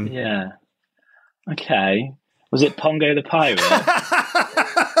 Yeah. Okay. Was it Pongo the Pirate?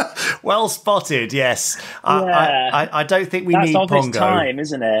 Well spotted, yes. I don't think we need Pongo. That's of its time,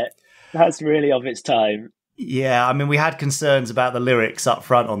 isn't it? That's really of its time. Yeah, I mean, we had concerns about the lyrics up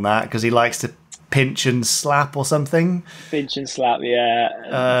front on that because he likes to pinch and slap or something. Pinch and slap,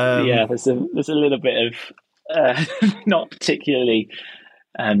 yeah. Yeah, there's a little bit of not particularly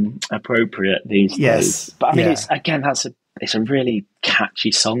appropriate these days. But I mean, it's a really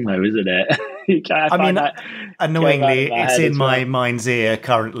catchy song, though, isn't it? Annoyingly, it's in my mind's ear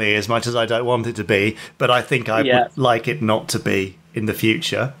currently, as much as I don't want it to be. But I think I would like it not to be in the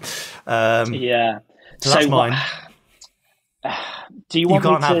future. Yeah. So that's mine. Do you want you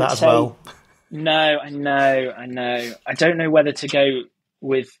can't me have to that as say, well? No, I know. I don't know whether to go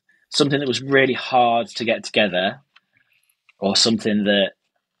with something that was really hard to get together, or something that.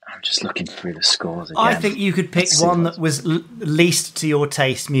 I'm just looking through the scores again. I think you could pick one that was least to your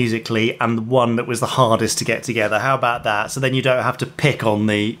taste musically and the one that was the hardest to get together. How about that? So then you don't have to pick on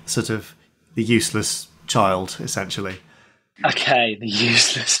the sort of the useless child, essentially. Okay, the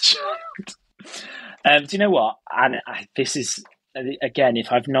useless child. Do you know what? And this is, again,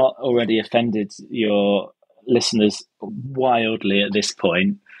 if I've not already offended your listeners wildly at this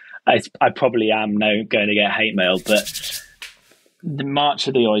point, I probably am now going to get hate mail, but... The March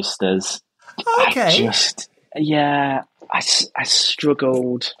of the Oysters. Okay. I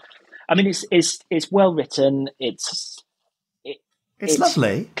struggled. I mean, it's well written. It's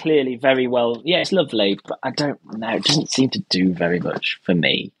lovely. Clearly very well. Yeah, it's lovely, but I don't know. It doesn't seem to do very much for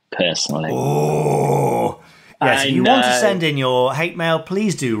me personally. Oh. Yes, if you want to send in your hate mail,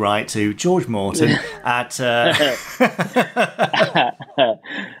 please do write to George Morton at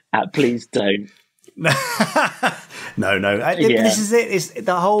please don't. No. This is it. It's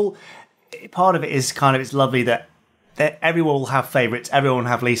the whole part of it is kind of, it's lovely that everyone will have favourites, everyone will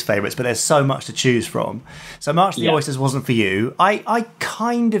have least favourites, but there's so much to choose from. So March of the Oysters wasn't for you. I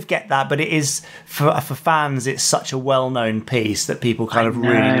kind of get that, but it is for fans. It's such a well-known piece that people kind of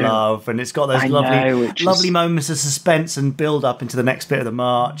really love, and it's got those lovely moments of suspense and build up into the next bit of the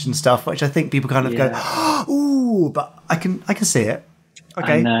march and stuff, which I think people kind of go, ooh, but I can see it.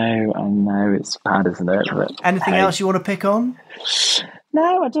 Okay. I know, it's bad, isn't it? But, anything else you want to pick on?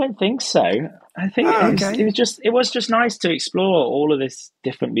 No, I don't think so. I think it was just nice to explore all of this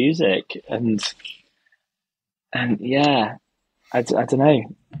different music, and yeah, I don't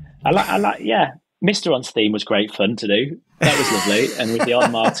know. I like Mr. On's theme was great fun to do. That was lovely, and with the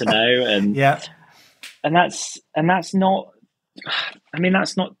on Martineau, and that's not. I mean,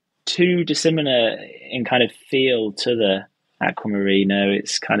 that's not too dissimilar in kind of feel to the Aquamarina.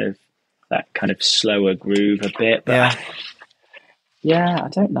 It's kind of that kind of slower groove a bit, but I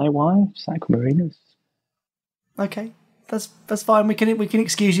don't know why it's Aquamarinas. Okay, that's fine. We can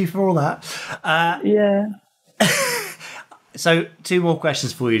excuse you for all that. So 2 more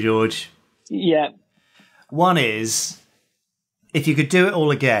questions for you, George. Yeah. One is, if you could do it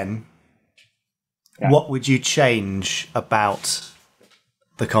all again, what would you change about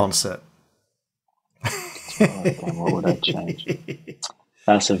the concert? What would I change?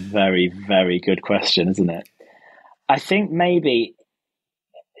 That's a very, very good question, isn't it? I think maybe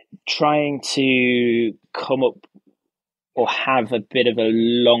trying to come up or have a bit of a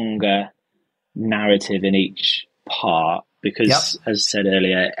longer narrative in each part, because as I said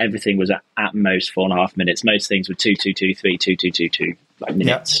earlier, everything was at most 4.5 minutes. Most things were 2, 2, 2, 3, 2, 2, 2, 2 like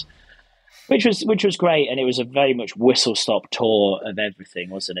minutes. Which was great, and it was a very much whistle stop tour of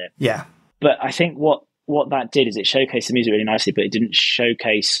everything, wasn't it? Yeah. But I think what that did is it showcased the music really nicely, but it didn't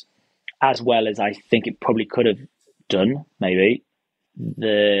showcase as well as I think it probably could have done, maybe,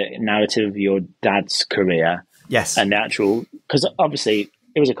 the narrative of your dad's career. Yes. And the actual, because obviously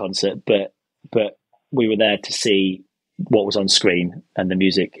it was a concert, but we were there to see what was on screen, and the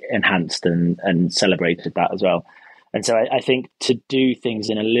music enhanced and celebrated that as well. And so I think to do things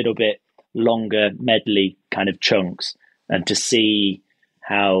in a little bit longer medley kind of chunks, and to see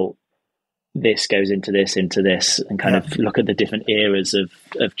how this goes into this, and kind of look at the different eras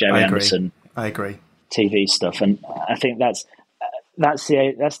of Gerry Anderson. I agree. TV stuff, and I think that's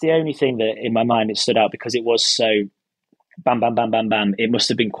the only thing that in my mind it stood out, because it was so bam, bam, bam, bam, bam. It must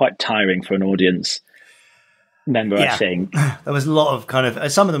have been quite tiring for an audience member, I think. There was a lot of kind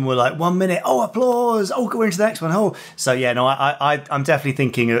of, some of them were like 1 minute, oh, applause, oh, go into the next one, oh. So yeah, no, I'm definitely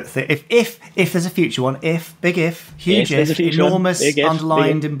thinking of if there's a future one, huge if, enormous,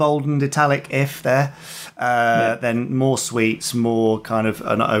 underlined, emboldened, italic if there, then more sweets, more kind of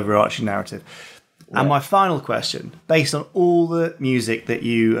an overarching narrative. Yeah. And my final question, based on all the music that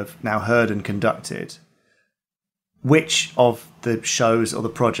you have now heard and conducted, which of the shows or the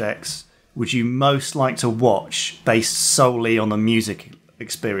projects would you most like to watch based solely on the music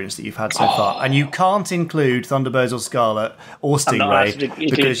experience that you've had so far? And you can't include Thunderbirds or Scarlet or Stingray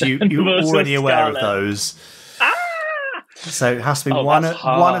because you're already aware of those. So it has to be one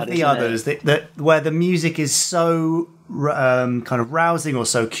of the others that where the music is so kind of rousing or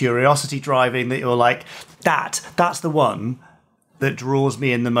so curiosity driving that you're like, that's the one that draws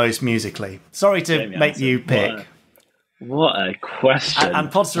me in the most musically. Sorry to make you pick. What a question.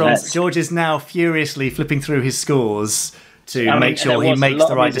 And Podsteron, George is now furiously flipping through his scores to make sure he makes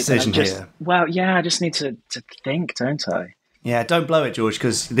the right decision here. Well, yeah, I just need to think, don't I? Yeah, don't blow it, George,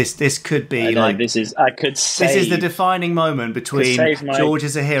 because this could be this is the defining moment between George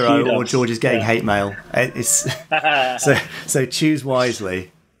is a hero or George is getting hate mail. It's so choose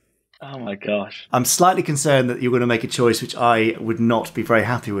wisely. Oh my gosh. I'm slightly concerned that you're going to make a choice which I would not be very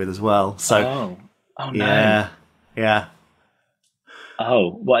happy with as well. So oh no. Yeah.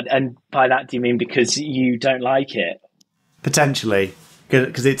 Oh, what? And by that, do you mean because you don't like it? Potentially,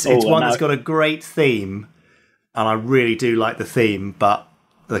 because it's one that's got a great theme, and I really do like the theme, but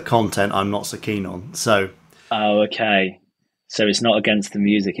the content I'm not so keen on. So. Oh, okay. So it's not against the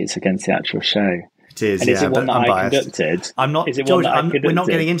music; it's against the actual show. It is. And is it one that I conducted? I'm not. Is it George, one that I conducted? We're not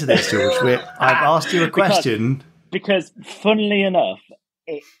getting into this, George. I've asked you a question because funnily enough,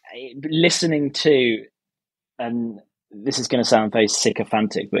 listening to. And this is going to sound very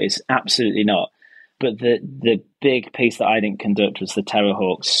sycophantic, but it's absolutely not. But the big piece that I didn't conduct was the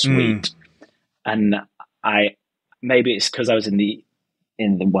Terrorhawks suite, and maybe it's because I was in the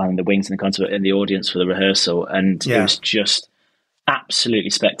wings in the concert, in the audience for the rehearsal, and it was just absolutely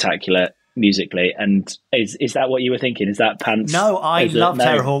spectacular musically. And is that what you were thinking? Is that pants? No, I love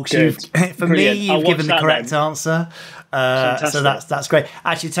Terrorhawks. For me, you've given the correct answer. So that's great.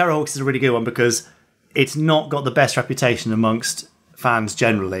 Actually, Terrorhawks is a really good one because it's not got the best reputation amongst fans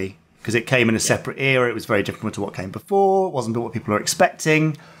generally because it came in a separate era. It was very different to what came before. It wasn't what people were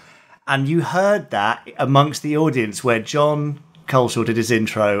expecting. And you heard that amongst the audience where John Coleshaw did his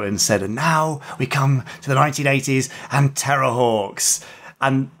intro and said, and now we come to the 1980s and Terrorhawks.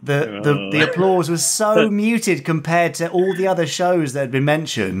 And the applause was so muted compared to all the other shows that had been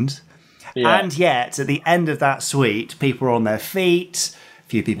mentioned. Yeah. And yet, at the end of that suite, people were on their feet,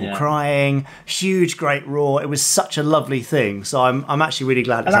 few people crying, huge, great roar. It was such a lovely thing. So I'm actually really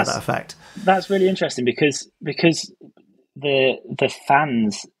glad it had that effect. That's really interesting because the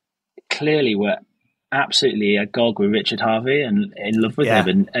fans clearly were absolutely agog with Richard Harvey and in love with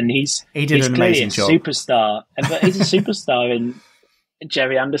him, and he's clearly a job. Superstar, but he's a superstar in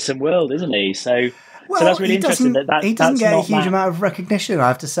Gerry Anderson world, isn't he? So that's really interesting. He doesn't get a huge amount of recognition, I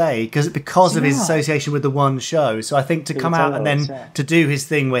have to say, because of his association with the one show. So I think to come out and then to do his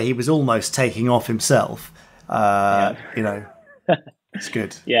thing where he was almost taking off himself, it's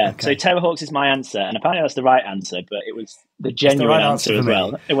good. Yeah. Okay. So Terrorhawks is my answer, and apparently that's the right answer, but it was the genuine answer as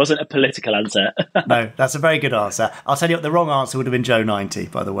well. It wasn't a political answer. No, that's a very good answer. I'll tell you what, the wrong answer would have been Joe 90,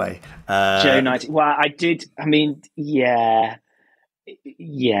 by the way. Joe 90. Well, I did. I mean, yeah,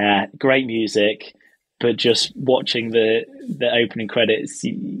 great music. But just watching the opening credits,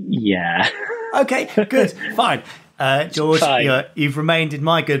 Okay, good, fine. George, you've remained in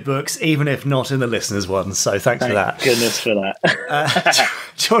my good books, even if not in the listeners' ones, so thanks for that. Goodness for that.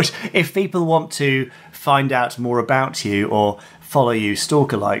 George, if people want to find out more about you or follow you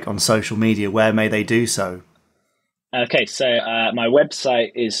stalker-like on social media, where may they do so? Okay, so my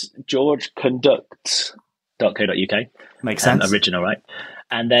website is georgeconducts.co.uk. Makes sense. Original, right?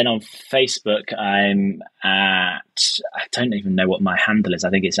 And then on Facebook, I'm at, I don't even know what my handle is. I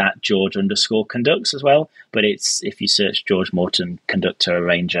think it's at George_conducts as well. But it's, if you search George Morton, conductor,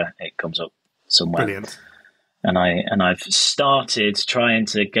 arranger, it comes up somewhere. Brilliant. And I've started trying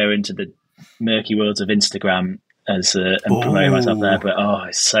to go into the murky worlds of Instagram and promote myself there, but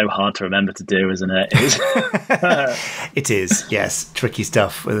it's so hard to remember to do, isn't it? It is, yes, tricky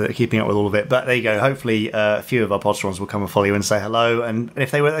stuff with keeping up with all of it. But there you go. Hopefully, a few of our podsterons will come and follow you and say hello. And if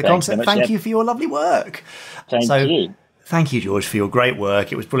they were at the concert, thank you for your lovely work. Thank you. Thank you, George, for your great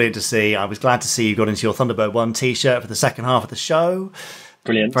work. It was brilliant to see. I was glad to see you got into your Thunderbird 1 T-shirt for the second half of the show.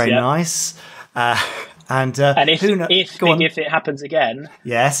 Brilliant. Very nice. And if it happens again,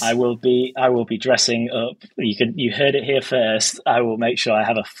 yes, I will be dressing up. You heard it here first. I will make sure I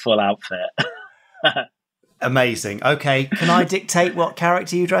have a full outfit. Amazing. Okay, can I dictate what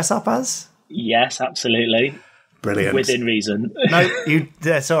character you dress up as? Yes, absolutely. Brilliant. Within reason. No,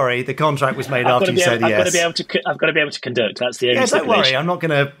 sorry, the contract was made after you said yes. I've got to be able to conduct. That's the only don't worry, I'm not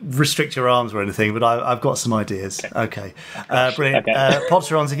going to restrict your arms or anything, but I've got some ideas. Okay. Brilliant. Okay.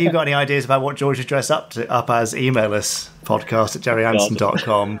 Podsterons, if you've got any ideas about what George should dress up as, email us,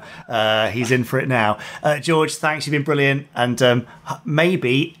 podcast@gerryanderson.com. He's in for it now. George, thanks, you've been brilliant, and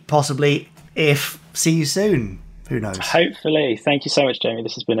possibly, see you soon. Who knows? Hopefully. Thank you so much, Jamie.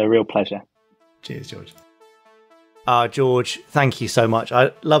 This has been a real pleasure. Cheers, George. George, thank you so much.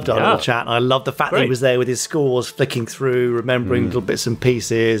 I loved our little chat. I loved the fact that he was there with his scores, flicking through, remembering little bits and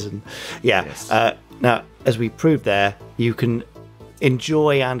pieces. And now, as we proved there, you can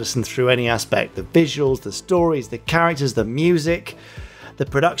enjoy Anderson through any aspect. The visuals, the stories, the characters, the music, the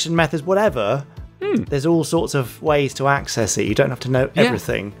production methods, whatever. There's all sorts of ways to access it. You don't have to know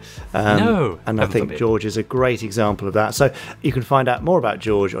everything. No. And I think George is a great example of that. So you can find out more about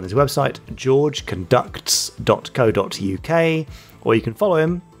George on his website, georgeconducts.co.uk, or you can follow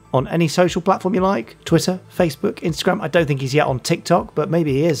him on any social platform you like, Twitter, Facebook, Instagram. I don't think he's yet on TikTok, but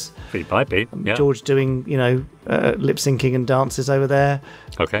maybe he is. He might be, yeah. George doing, lip syncing and dances over there.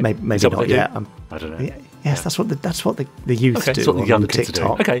 Okay. Maybe not yet. I don't know. Yes, that's what the youth do. That's what the young kids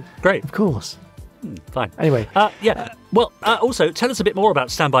TikTok. do. Okay, great. Of course. Fine. Anyway. Also, tell us a bit more about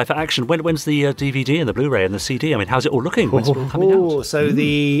Stand By for Action. When's the DVD and the Blu-ray and the CD? I mean, how's it all looking? When's it all coming out? So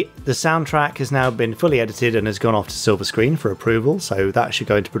the soundtrack has now been fully edited and has gone off to silver screen for approval. So that should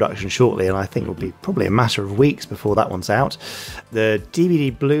go into production shortly, and I think it'll be probably a matter of weeks before that one's out. The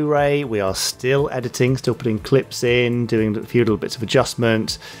DVD Blu-ray, we are still editing, still putting clips in, doing a few little bits of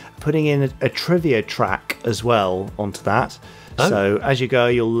adjustment, putting in a trivia track as well onto that. So as you go,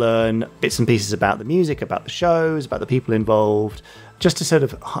 you'll learn bits and pieces about the music, about the shows, about the people involved, just to sort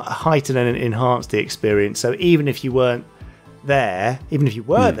of heighten and enhance the experience. So even if you weren't there,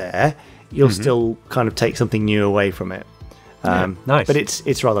 there, you'll still kind of take something new away from it. Nice. But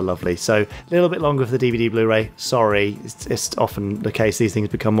it's rather lovely. So a little bit longer for the DVD Blu-ray. Sorry, it's often the case. These things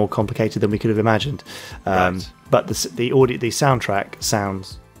become more complicated than we could have imagined. But the soundtrack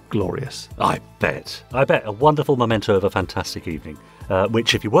sounds glorious. I bet. A wonderful memento of a fantastic evening,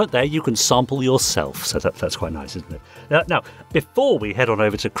 which, if you weren't there, you can sample yourself. So that's quite nice, isn't it? Now, before we head on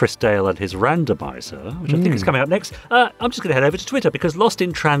over to Chris Dale and his randomiser, which I think is coming up next, I'm just going to head over to Twitter, because Lost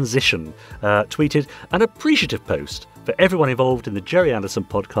in Transition tweeted an appreciative post for everyone involved in the Gerry Anderson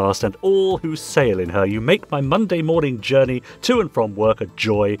podcast and all who sail in her. You make my Monday morning journey to and from work a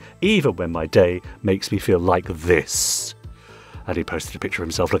joy, even when my day makes me feel like this. And he posted a picture of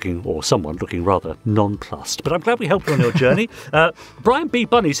himself someone looking rather nonplussed. But I'm glad we helped you on your journey. Brian B.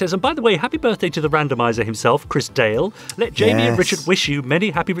 Bunny says, and by the way, happy birthday to the randomiser himself, Chris Dale. Let Jamie and Richard wish you many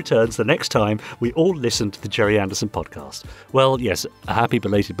happy returns the next time we all listen to the Gerry Anderson podcast. Well, yes, a happy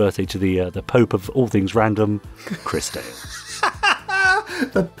belated birthday to the Pope of all things random, Chris Dale.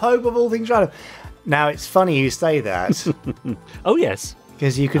 The Pope of all things random. Now, it's funny you say that. Oh, yes.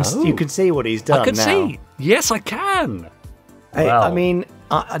 Because you can see what he's done now. I can see. Yes, I can. Wow. I mean,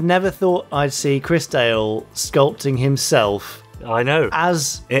 I never thought I'd see Chris Dale sculpting himself. I know.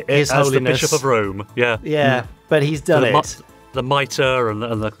 As His Holiness. The Bishop of Rome. Yeah. Yeah, but he's done it. The mitre and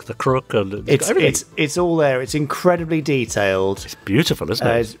the crook and it's all there. It's incredibly detailed. It's beautiful, isn't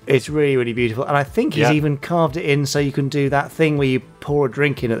it? It's really, really beautiful. And I think he's even carved it in so you can do that thing where you pour a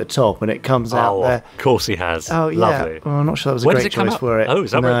drink in at the top and it comes out there. Of course he has. Oh, yeah. Lovely. Well, I'm not sure that was a great choice for it. Oh,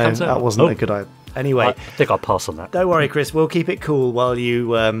 is that where it comes out? That wasn't a good idea. Anyway, I think I'll pass on that. Don't worry, Chris. We'll keep it cool while you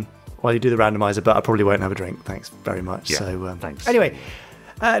do the randomiser, but I probably won't have a drink. Thanks very much. Yeah, so thanks. Anyway,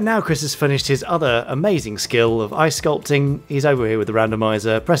 now Chris has finished his other amazing skill of ice sculpting. He's over here with the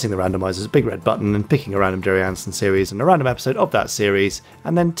randomiser, pressing the randomiser's big red button and picking a random Gerry Anderson series and a random episode of that series,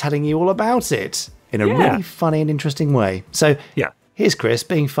 and then telling you all about it in a really funny and interesting way. So Here's Chris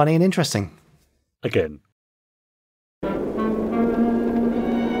being funny and interesting. Again.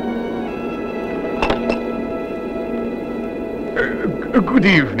 Good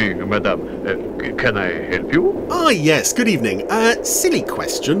evening, madame. Can I help you? Ah, yes, good evening. Silly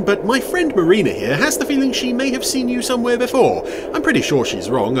question, but my friend Marina here has the feeling she may have seen you somewhere before. I'm pretty sure she's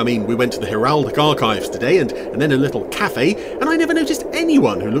wrong. I mean, we went to the Heraldic Archives today and then a little cafe, and I never noticed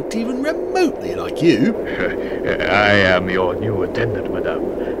anyone who looked even remotely like you. I am your new attendant,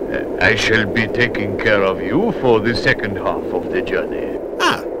 madame. I shall be taking care of you for the second half of the journey.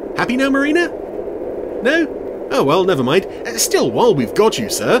 Ah, happy now, Marina? No? Oh, well, never mind. Still, while we've got you,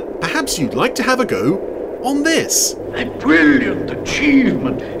 sir, perhaps you'd like to have a go on this. A brilliant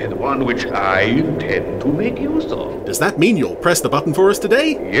achievement, and one which I intend to make use of. Does that mean you'll press the button for us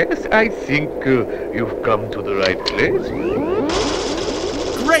today? Yes, I think you've come to the right place.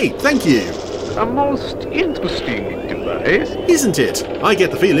 Great, thank you. A most interesting device. Isn't it? I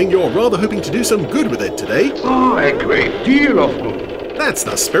get the feeling you're rather hoping to do some good with it today. Oh, a great deal of good. That's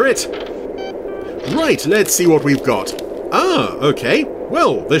the spirit. Right, let's see what we've got. Ah, okay.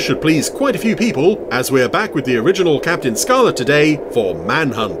 Well, this should please quite a few people, as we're back with the original Captain Scarlet today for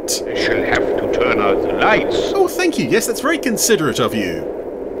Manhunt. I shall have to turn out the lights. Oh, thank you. Yes, that's very considerate of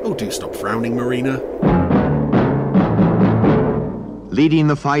you. Oh, do stop frowning, Marina. Leading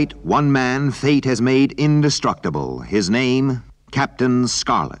the fight, one man fate has made indestructible. His name, Captain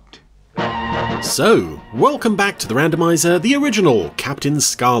Scarlet. So, welcome back to the Randomiser, the original Captain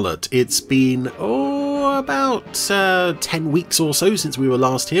Scarlet. It's been, about 10 weeks or so since we were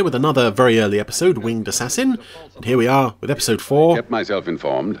last here with another very early episode, Winged Assassin. And here we are with episode 4. Kept myself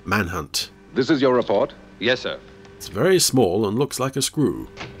informed. Manhunt. This is your report? Yes, sir. It's very small and looks like a screw.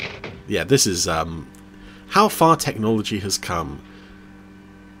 Yeah, this is, how far technology has come.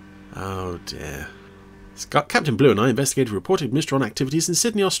 Oh dear. Captain Blue and I investigated reported Mistron activities in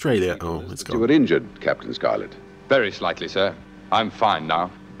Sydney, Australia. Oh, it's gone. You were injured, Captain Scarlet. Very slightly, sir. I'm fine now.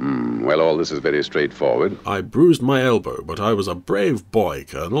 Well, all this is very straightforward. I bruised my elbow, but I was a brave boy,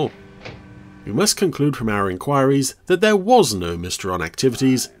 Colonel. You must conclude from our inquiries that there was no Mistron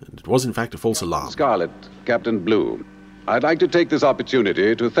activities, and it was in fact a false alarm. Scarlet, Captain Blue, I'd like to take this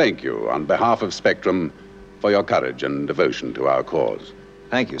opportunity to thank you on behalf of Spectrum for your courage and devotion to our cause.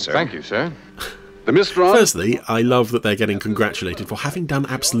 Thank you, sir. Thank you, sir. The Mistron... Firstly, I love that they're getting congratulated for having done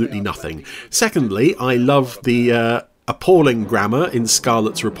absolutely nothing. Secondly, I love the appalling grammar in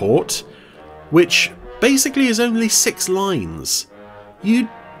Scarlet's report, which basically is only 6 lines. You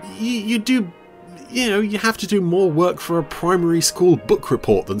do... You know, you have to do more work for a primary school book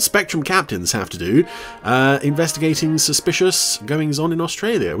report than Spectrum captains have to do, investigating suspicious goings-on in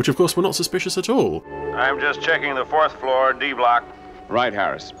Australia, which of course were not suspicious at all. I'm just checking the 4th floor, D block. Right,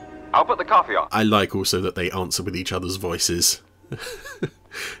 Harris. I'll put the coffee on. I like also that they answer with each other's voices.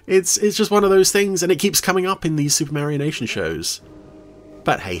 It's just one of those things, and it keeps coming up in these Supermarionation shows.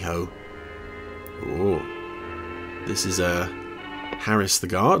 But hey-ho. Oh, this is Harris the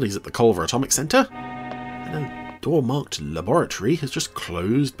guard. He's at the Culver Atomic Center. And a door-marked laboratory has just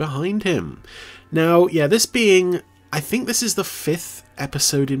closed behind him. Now, yeah, this being... I think this is the 5th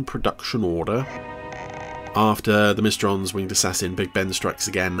episode in production order. After the Mistron's Winged Assassin, Big Ben Strikes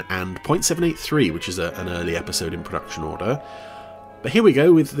Again, and .783, which is an early episode in production order. But here we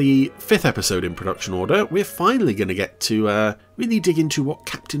go with the 5th episode in production order. We're finally going to get to really dig into what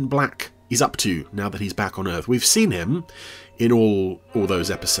Captain Black is up to now that he's back on Earth. We've seen him in all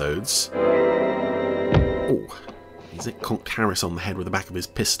those episodes. Oh, he's conked Harris on the head with the back of his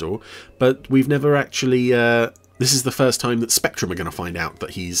pistol. But we've never actually... this is the first time that Spectrum are going to find out that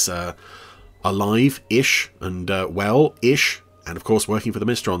he's... alive-ish and well-ish, and of course working for the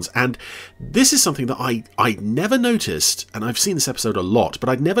Mistrons. And this is something that I never noticed, and I've seen this episode a lot, but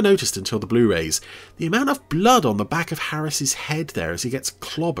I'd never noticed until the Blu-rays. The amount of blood on the back of Harris's head there as he gets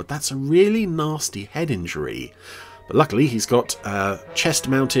clobbered, that's a really nasty head injury. But luckily he's got a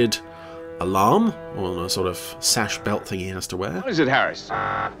chest-mounted alarm, or a sort of sash belt thing he has to wear. What is it, Harris?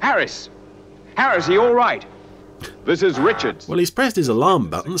 Harris! Harris, are you all right? This is Richard. Well, he's pressed his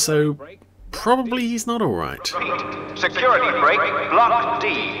alarm button, so... probably he's not alright. Security break, block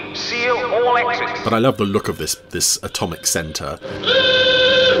D. Seal all exits. But I love the look of this atomic centre.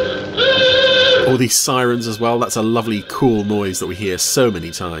 All these sirens as well, that's a lovely cool noise that we hear so many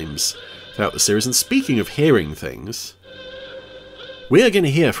times throughout the series. And speaking of hearing things, we are going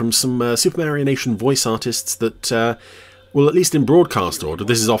to hear from some Supermarionation voice artists that, well, at least in broadcast order,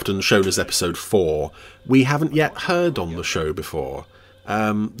 this is often shown as episode 4, we haven't yet heard on the show before.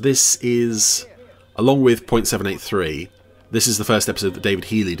 This is, along with .783, This is the first episode that David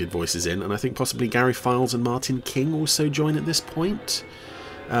Healy did voices in, and I think possibly Gary Files and Martin King also join at this point.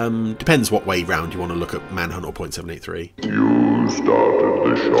 Depends what way round you want to look at Manhunt or .783. You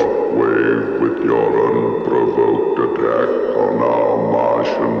started the shockwave with your unprovoked attack on our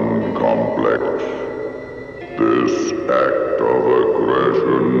Martian complex. This act of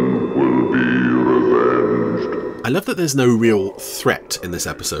aggression will be revenged. I love that there's no real threat in this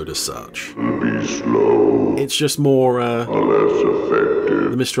episode as such. Be slow. It's just more less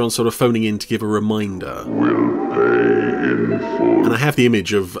effective. the Mysterons sort of phoning in to give a reminder. Will pay in full. And I have the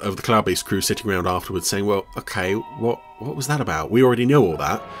image of the Cloud-based crew sitting around afterwards saying, well, okay, what was that about? We already know all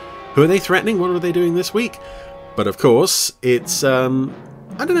that. Who are they threatening? What are they doing this week? But of course, it's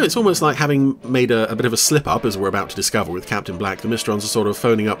I don't know, it's almost like having made a bit of a slip-up, as we're about to discover with Captain Black. The Mysterons are sort of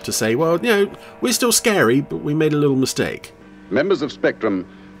phoning up to say, well, we're still scary, but we made a little mistake. Members of Spectrum,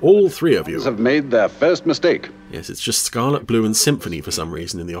 all three of you have made their first mistake. Yes, it's just Scarlet, Blue and Symphony for some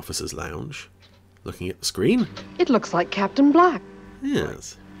reason in the officers' lounge. Looking at the screen. It looks like Captain Black.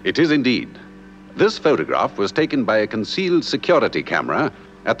 Yes. It is indeed. This photograph was taken by a concealed security camera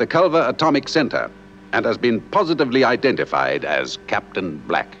at the Culver Atomic Center, and has been positively identified as Captain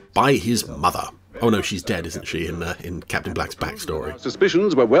Black. By his mother. Oh no, she's dead, isn't she, in Captain Black's backstory?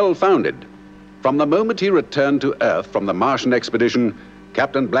 Suspicions were well founded. From the moment he returned to Earth from the Martian expedition,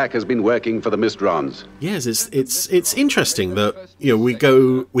 Captain Black has been working for the Mysterons. Yes, it's interesting that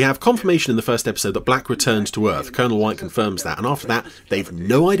we have confirmation in the first episode that Black returned to Earth. Colonel White confirms that, and after that, they've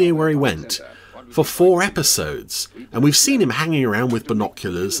no idea where he went. For 4 episodes. And we've seen him hanging around with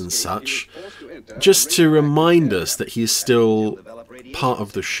binoculars and such, just to remind us that he's still part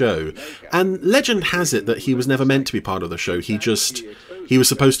of the show. And legend has it that he was never meant to be part of the show. He was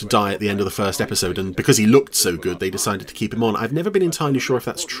supposed to die at the end of the first episode, and because he looked so good, they decided to keep him on. I've never been entirely sure if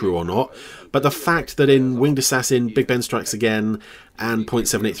that's true or not, but the fact that in Winged Assassin, Big Ben Strikes Again, and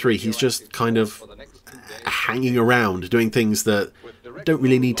 .783, he's just kind of hanging around, doing things that don't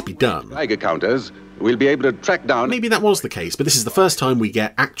really need to be done. Geiger counters will be able to track down... Maybe that was the case, but this is the first time we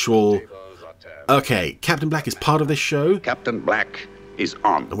get actual... Okay, Captain Black is part of this show. Captain Black is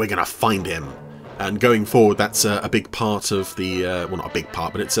on. And we're going to find him. And going forward, that's a big part of the... well, not a big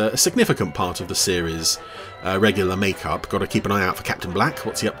part, but it's a significant part of the series' regular makeup. Got to keep an eye out for Captain Black.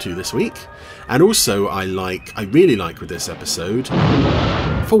 What's he up to this week? And also, I really like with this episode,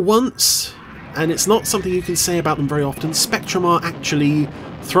 for once... And it's not something you can say about them very often, Spectrum are actually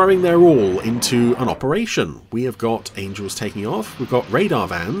throwing their all into an operation. We have got Angels taking off, we've got radar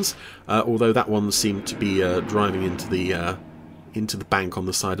vans, although that one seemed to be driving into the bank on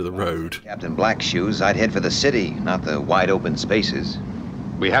the side of the road. Captain Black's shoes, I'd head for the city, not the wide open spaces.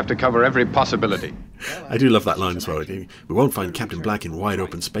 We have to cover every possibility. I do love that line as well. We won't find Captain Black in wide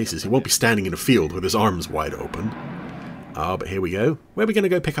open spaces. He won't be standing in a field with his arms wide open. Oh, but here we go. Where are we going to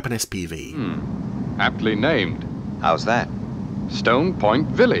go pick up an SPV? Aptly named. How's that? Stone Point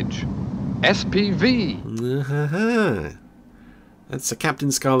Village. SPV. That's a Captain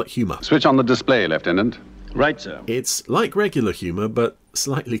Scarlet humour. Switch on the display, Lieutenant. Right, sir. It's like regular humour, but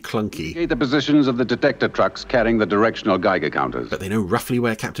slightly clunky. Indicate the positions of the detector trucks carrying the directional Geiger counters. But they know roughly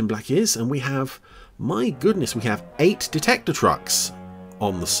where Captain Black is, and we have, my goodness, we have 8 detector trucks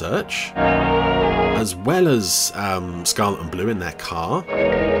on the search, as well as Scarlet and Blue in their car.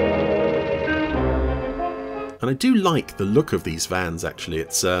 And I do like the look of these vans, actually.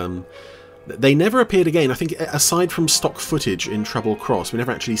 It's they never appeared again. I think aside from stock footage in Trouble Cross, we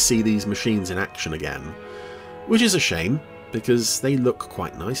never actually see these machines in action again, which is a shame, because they look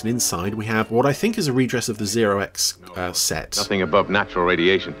quite nice. And inside we have what I think is a redress of the Zero X set. Nothing above natural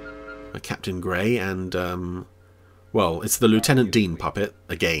radiation. Captain Grey and, well, it's the Lieutenant Dean puppet,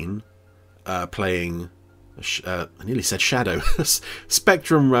 again, playing, I nearly said Shadow,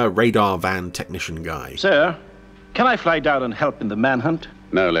 Spectrum radar van technician guy. Sir, can I fly down and help in the manhunt?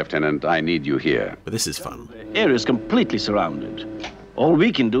 No, Lieutenant, I need you here. But this is fun. The area is completely surrounded. All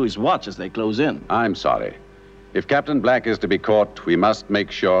we can do is watch as they close in. I'm sorry. If Captain Black is to be caught, we must make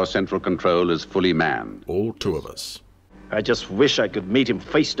sure Central Control is fully manned. All 2 of us. I just wish I could meet him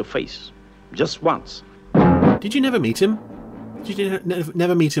face to face. Just once. Did you never meet him? Did you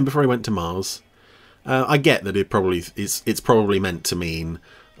never meet him before he went to Mars? I get that it's probably meant to mean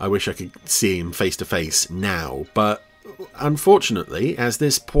I wish I could see him face to face now, but unfortunately, as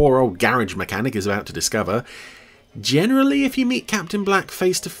this poor old garage mechanic is about to discover, generally if you meet Captain Black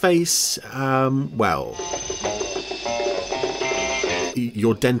face to face, well,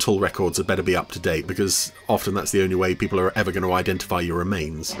 your dental records had better be up to date, because often that's the only way people are ever going to identify your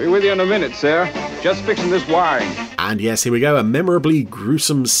remains. Be with you in a minute, sir. Just fixing this wiring. And yes, here we go, a memorably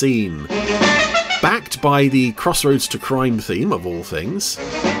gruesome scene. backed by the Crossroads to Crime theme, of all things.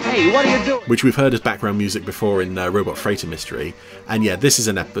 Hey, what are you doing? Which we've heard as background music before in Robot Freighter Mystery. And yeah, this is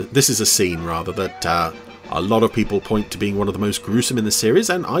a scene, rather, that a lot of people point to being one of the most gruesome in the series,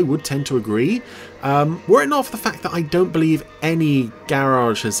 and I would tend to agree. Were it not for the fact that I don't believe any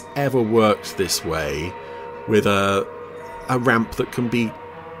garage has ever worked this way, with a ramp that can be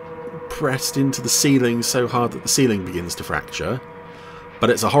pressed into the ceiling so hard that the ceiling begins to fracture. But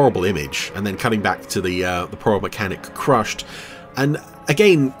it's a horrible image, and then cutting back to the poor mechanic crushed. And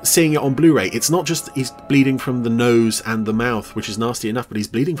again, seeing it on Blu-ray, it's not just he's bleeding from the nose and the mouth, which is nasty enough, but he's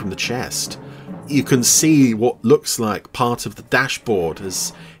bleeding from the chest. You can see what looks like part of the dashboard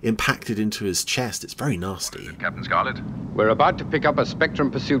has impacted into his chest. It's very nasty. Captain Scarlet, we're about to pick up a Spectrum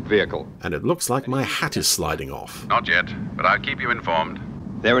pursuit vehicle. And it looks like my hat is sliding off. Not yet, but I'll keep you informed.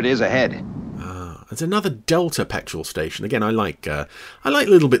 There it is ahead. There's another Delta petrol station. Again, I like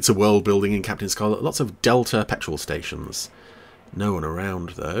little bits of world building in Captain Scarlet. Lots of Delta petrol stations. No one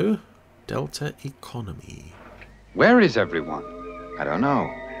around, though. Delta Economy. Where is everyone? I don't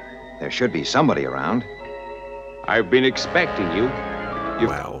know. There should be somebody around. I've been expecting you.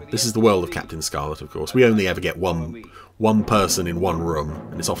 Well, this is the world of Captain Scarlet, of course. We only ever get one person in one room,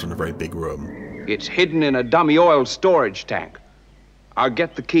 and it's often a very big room. It's hidden in a dummy oil storage tank. I'll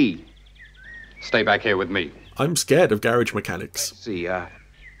get the key. Stay back here with me. I'm scared of garage mechanics. Let's see,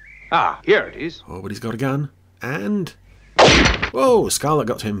 here it is. Oh, but he's got a gun. And... whoa, Scarlet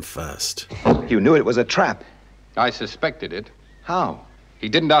got to him first. You knew it was a trap. I suspected it. How? He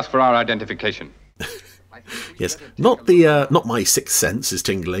didn't ask for our identification. Yes, not my sixth sense is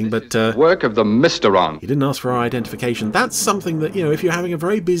tingling, but... work of the Mysteron. He didn't ask for our identification. That's something that, if you're having a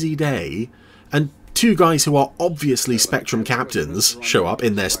very busy day, and two guys who are obviously Spectrum captains show up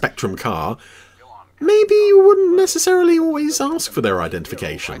in their Spectrum car, maybe you wouldn't necessarily always ask for their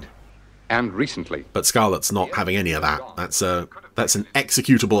identification. And recently. But Scarlet's not having any of that. That's an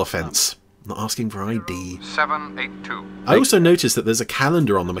executable offence. Not asking for ID. 782. I also noticed that there's a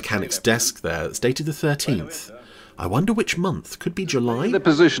calendar on the mechanic's desk there that's dated the 13th. I wonder which month. Could be July? The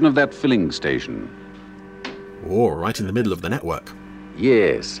position of that filling station. Or right in the middle of the network.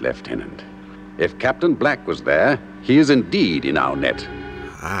 Yes, Lieutenant. If Captain Black was there, he is indeed in our net.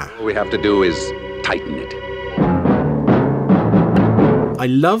 All we have to do is tighten it. I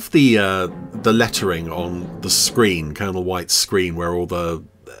love the lettering on the screen, Colonel White's screen, where all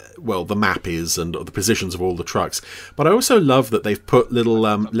the map is and the positions of all the trucks. But I also love that they've put little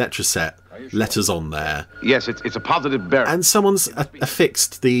letters on there. Yes, it's a positive bearing. And someone's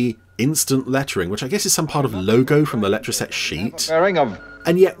affixed the instant lettering, which I guess is some part of logo from the Letraset sheet.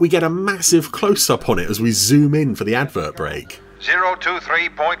 And yet we get a massive close-up on it as we zoom in for the advert break.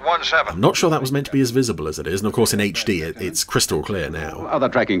 023.17. I'm not sure that was meant to be as visible as it is, and of course in HD it's crystal clear now. Other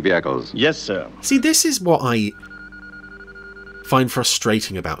tracking vehicles? Yes, sir. See, this is what I find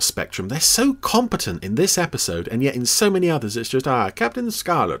frustrating about Spectrum. They're so competent in this episode, and yet in so many others it's just, Captain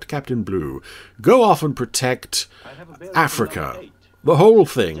Scarlet, Captain Blue, go off and protect Africa. The whole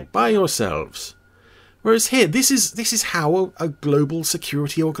thing, by yourselves. Whereas here, this is how a global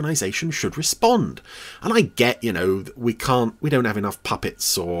security organisation should respond. And I get, we don't have enough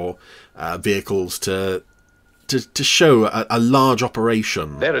puppets or vehicles to show a large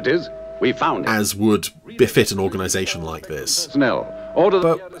operation. There it is. We found it. As would befit an organisation like this. Order.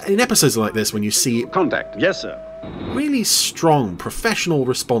 But in episodes like this, when you see contact. Yes, sir. Really strong professional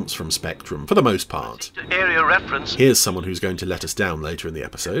response from Spectrum, for the most part. Area reference. Here's someone who's going to let us down later in the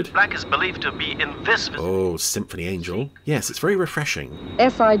episode. Black is believed to be in this... Oh, Symphony Angel. Yes, it's very refreshing.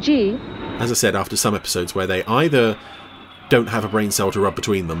 SIG. As I said, after some episodes where they either don't have a brain cell to rub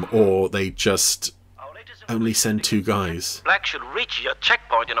between them, or they just only send two guys. Black should reach your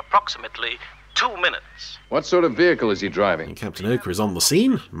checkpoint in approximately 2 minutes. What sort of vehicle is he driving? And Captain Ochre is on the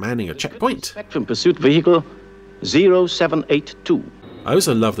scene, manning a checkpoint. Spectrum pursuit vehicle 0782. I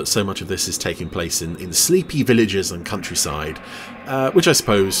also love that so much of this is taking place in sleepy villages and countryside, which I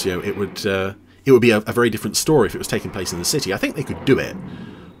suppose it would be a very different story if it was taking place in the city. I think they could do it,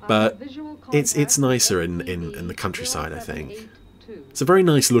 but it's nicer in the countryside, I think. It's a very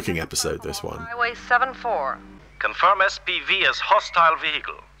nice looking episode, this one. Highway 74. Confirm SPV as hostile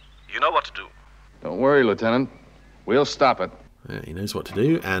vehicle. You know what to do. Don't worry, Lieutenant. We'll stop it. Yeah, he knows what to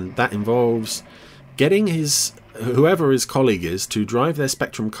do, and that involves getting whoever his colleague is to drive their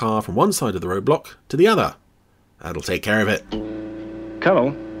Spectrum car from one side of the roadblock to the other. That'll take care of it.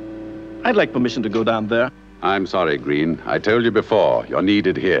 Colonel, I'd like permission to go down there. I'm sorry, Green. I told you before, you're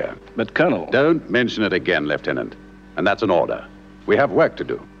needed here. But, Colonel... Don't mention it again, Lieutenant. And that's an order. We have work to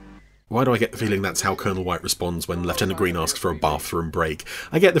do. Why do I get the feeling that's how Colonel White responds when Lieutenant Green asks for a bathroom break?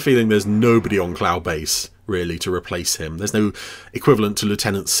 I get the feeling there's nobody on Cloud Base, really, to replace him. There's no equivalent to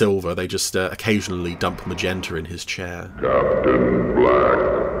Lieutenant Silver. They just occasionally dump Magenta in his chair. Captain Black,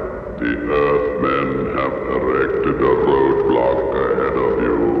 the Earthmen have erected a roadblock ahead of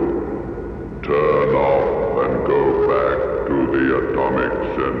you. Turn off and go back to the Atomic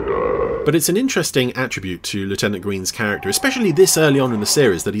Center. But it's an interesting attribute to Lieutenant Green's character, especially this early on in the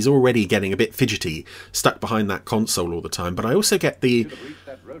series, that he's already getting a bit fidgety, stuck behind that console all the time. But I also get the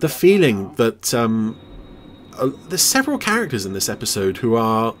feeling that there's several characters in this episode who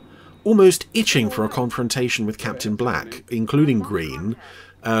are almost itching for a confrontation with Captain Black, including Green,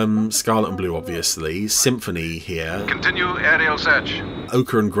 Scarlet and Blue, obviously, Symphony here. Continue aerial search.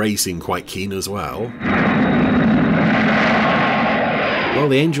 Ochre and Grey seem quite keen as well. Well,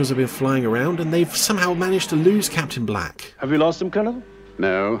 the Angels have been flying around, and they've somehow managed to lose Captain Black. Have we lost him, Colonel?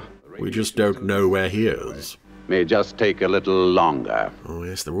 No. We just don't know where he is. May just take a little longer. Oh,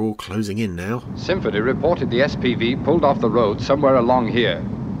 yes, they're all closing in now. Symphony reported the SPV pulled off the road somewhere along here.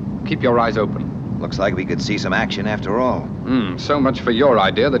 Keep your eyes open. Looks like we could see some action after all. So much for your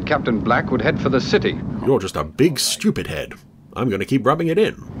idea that Captain Black would head for the city. You're just a big stupid head. I'm going to keep rubbing it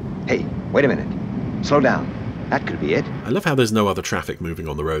in. Hey, wait a minute. Slow down. That could be it. I love how there's no other traffic moving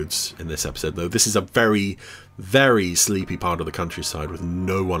on the roads in this episode, though. This is a very, very sleepy part of the countryside with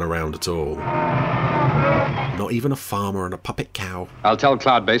no one around at all. Not even a farmer and a puppet cow. I'll tell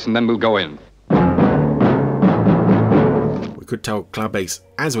Cloud Base and then we'll go in. We could tell Cloud Base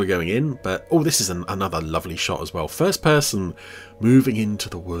as we're going in, but... Oh, this is another lovely shot as well. First person moving into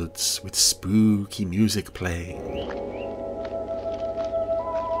the woods with spooky music playing.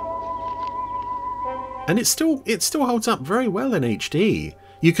 And it still holds up very well in HD.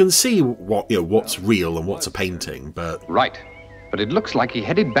 You can see what's real and what's a painting, but... Right. But it looks like he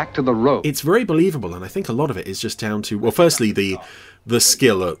headed back to the road. It's very believable, and I think a lot of it is just down to... Well, firstly, the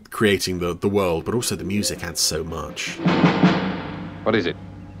skill at creating the world, but also the music adds so much. What is it?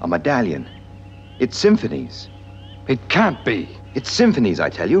 A medallion. It's Symphony's. It can't be. It's Symphony's, I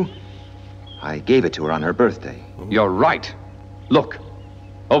tell you. I gave it to her on her birthday. You're right. Look.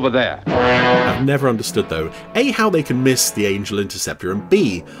 Over there. I've never understood, though, A, how they can miss the Angel Interceptor, and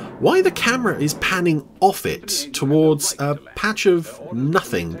B, why the camera is panning off it towards a patch of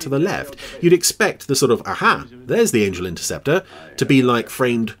nothing to the left. You'd expect the sort of, aha, there's the Angel Interceptor, to be, like,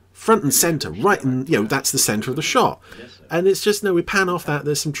 framed front and centre, right in, that's the centre of the shot. And it's just, no, we pan off that,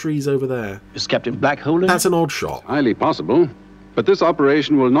 there's some trees over there. Is Captain Black holding? That's an odd shot. Highly possible. But this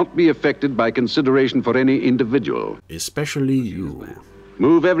operation will not be affected by consideration for any individual. Especially you.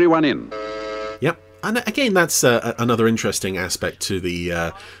 Move everyone in. Yep. And again, that's another interesting aspect to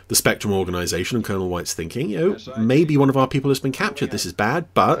the Spectrum organization and Colonel White's thinking. Maybe one of our people has been captured. This is bad,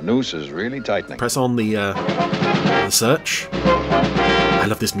 but... The noose is really tightening. Press on the search. I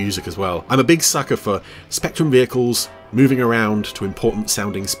love this music as well. I'm a big sucker for Spectrum vehicles moving around to important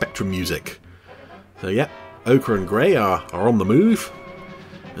sounding Spectrum music. So yeah, Ochre and Grey are on the move.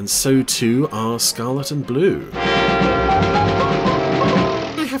 And so too are Scarlet and Blue.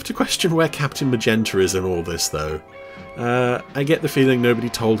 I have to question where Captain Magenta is in all this, though. I get the feeling nobody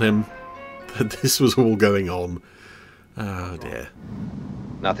told him that this was all going on. Oh, dear.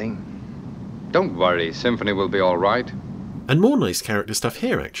 Nothing? Don't worry, Symphony will be all right. And more nice character stuff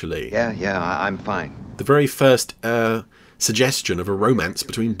here, actually. Yeah, I'm fine. The very first suggestion of a romance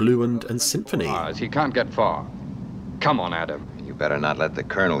between Blue and Symphony. He can't get far. Come on, Adam. You better not let the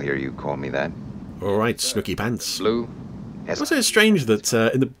Colonel hear you call me that. All right, Snooky Pants. Blue. Also, it's strange that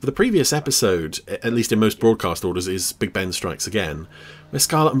in the previous episode, at least in most broadcast orders, is Big Ben Strikes Again, where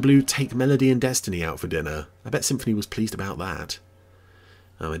Scarlet and Blue take Melody and Destiny out for dinner. I bet Symphony was pleased about that.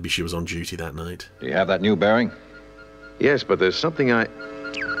 Oh, maybe she was on duty that night. Do you have that new bearing? Yes, but there's something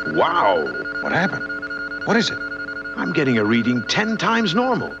Wow! What happened? What is it? I'm getting a reading 10 times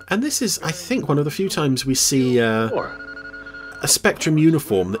normal. And this is, I think, one of the few times we see a Spectrum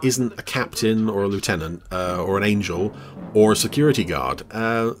uniform that isn't a captain or a lieutenant or an angel or a security guard.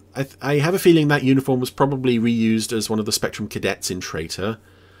 I have a feeling that uniform was probably reused as one of the Spectrum cadets in Traitor.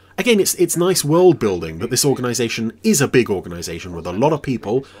 Again, it's nice world building that this organisation is a big organisation with a lot of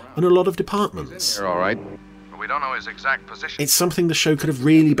people and a lot of departments. You're all right. We don't know his exact position. It's something the show could have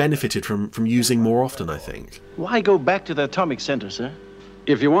really benefited from using more often, I think. Why go back to the atomic center, sir?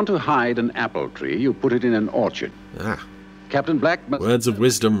 If you want to hide an apple tree, you put it in an orchard. Ah. Captain Black... Words of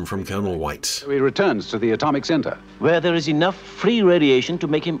wisdom from Colonel White. He returns to the atomic center. Where there is enough free radiation to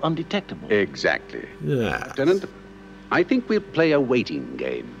make him undetectable. Exactly. Yeah. Lieutenant, I think we'll play a waiting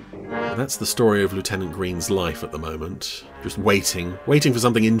game. That's the story of Lieutenant Green's life at the moment. Just waiting for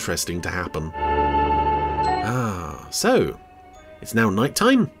something interesting to happen. So, it's now night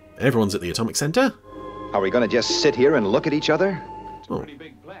time. Everyone's at the Atomic Center. Are we going to just sit here and look at each other? Oh,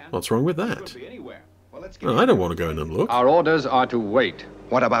 what's wrong with that? Oh, I don't want to go in and look. Our orders are to wait.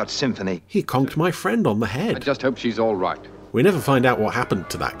 What about Symphony? He conked my friend on the head. I just hope she's all right. We never find out what happened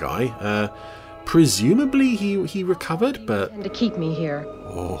to that guy. Presumably he recovered, but... And to keep me here.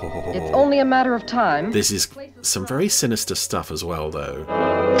 Oh. It's only a matter of time. This is some very sinister stuff as well, though.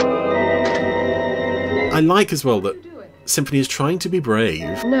 I like as well that Symphony is trying to be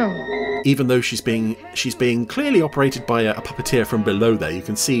brave. No. Even though she's being clearly operated by a puppeteer from below there. You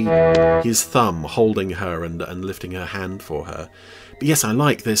can see his thumb holding her and lifting her hand for her. But yes, I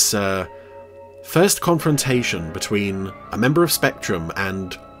like this first confrontation between a member of Spectrum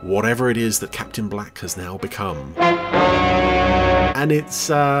and whatever it is that Captain Black has now become. And it's,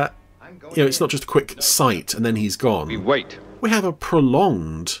 it's not just a quick sight and then he's gone. We wait. We have a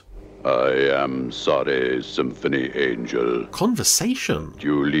prolonged... I am sorry, Symphony Angel. Conversation.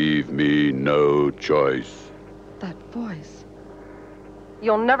 You leave me no choice. That voice.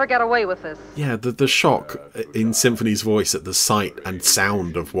 You'll never get away with this. Yeah, the shock in Symphony's voice at the sight and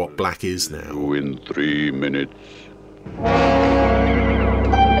sound of what Black is now. In 3 minutes.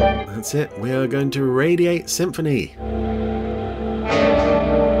 That's it. We are going to radiate Symphony.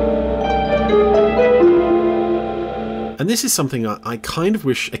 And this is something I kind of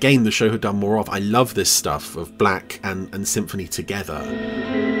wish, again, the show had done more of. I love this stuff of Black and Symphony together.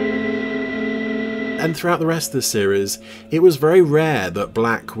 And throughout the rest of the series, it was very rare that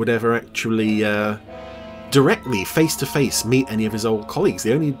Black would ever actually directly, face-to-face, meet any of his old colleagues.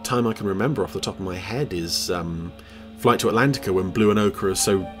 The only time I can remember off the top of my head is Flight to Atlantica, when Blue and Ochre are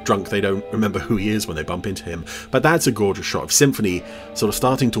so drunk they don't remember who he is when they bump into him. But that's a gorgeous shot of Symphony sort of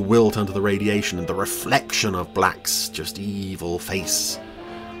starting to wilt under the radiation and the reflection of Black's just evil face.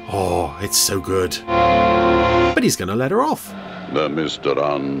 Oh, it's so good. But he's going to let her off. The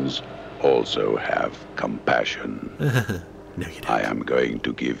Mysterons also have compassion. No, you don't. I am going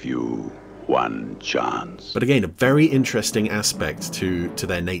to give you one chance. But again, a very interesting aspect to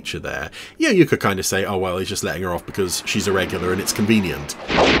their nature there. Yeah, you could kind of say, oh well, he's just letting her off because she's a regular and it's convenient.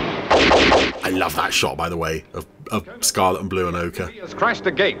 I love that shot, by the way, of Scarlet and Blue and Ochre. He has crashed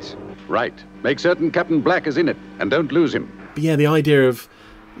the gates. Right. Make certain Captain Black is in it, and don't lose him. But yeah, the idea of,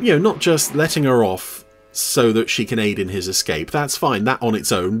 not just letting her off so that she can aid in his escape, that's fine. That on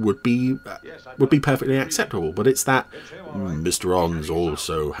its own would be perfectly acceptable. But it's that Mysterons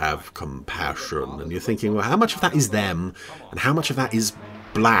also have compassion, and you're thinking, well, how much of that is them, and how much of that is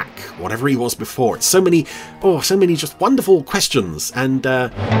Black, whatever he was before? It's so many just wonderful questions, and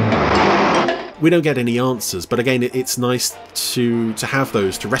we don't get any answers. But again, it's nice to have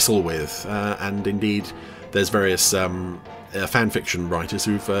those to wrestle with, and indeed, there's various fan fiction writers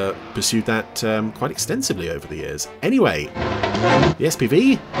who've pursued that quite extensively over the years. Anyway, the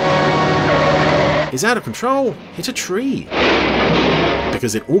SPV is out of control, hit a tree,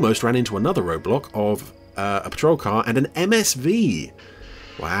 because it almost ran into another roadblock of a patrol car and an MSV.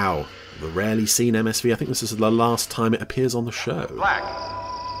 Wow, the rarely seen MSV. I think this is the last time it appears on the show. Black,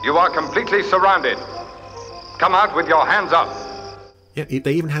 you are completely surrounded. Come out with your hands up. Yeah,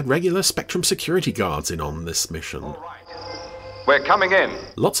 they even had regular Spectrum security guards in on this mission. All right. We're coming in.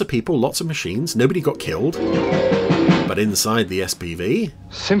 Lots of people, lots of machines, nobody got killed. But inside the SPV...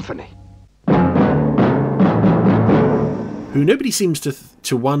 Symphony. Who nobody seems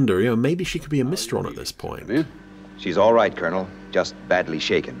to wonder, maybe she could be a Mysteron at this point. Yeah. She's all right, Colonel. Just badly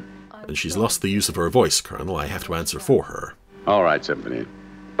shaken. And she's lost the use of her voice, Colonel. I have to answer for her. All right, Symphony.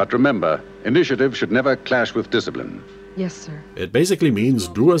 But remember, initiative should never clash with discipline. Yes, sir. It basically means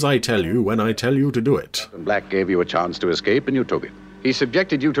do as I tell you when I tell you to do it. Black gave you a chance to escape and you took it. He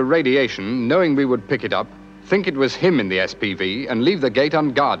subjected you to radiation, knowing we would pick it up, think it was him in the SPV, and leave the gate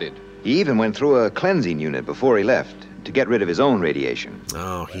unguarded. He even went through a cleansing unit before he left to get rid of his own radiation.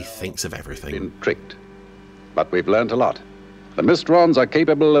 Oh, he thinks of everything. Been tricked. But we've learned a lot. The Mysterons are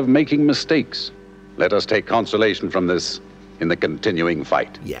capable of making mistakes. Let us take consolation from this in the continuing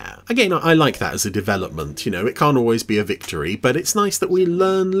fight. Yeah, again, I like that as a development. It can't always be a victory, but it's nice that we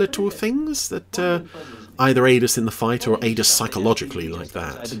learn little things that either aid us in the fight or aid us psychologically like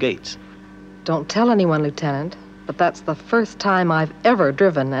that. The gates. Don't tell anyone, Lieutenant, but that's the first time I've ever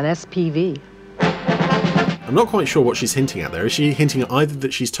driven an SPV. I'm not quite sure what she's hinting at there. Is she hinting at either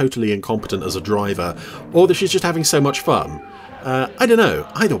that she's totally incompetent as a driver, or that she's just having so much fun? I don't know.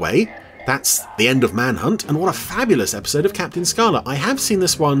 Either way, that's the end of Manhunt, and what a fabulous episode of Captain Scarlet. I have seen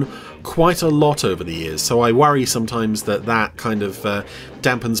this one quite a lot over the years, so I worry sometimes that kind of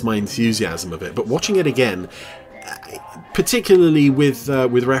dampens my enthusiasm a bit. But watching it again, particularly with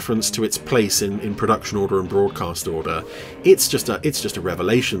reference to its place in production order and broadcast order, it's just a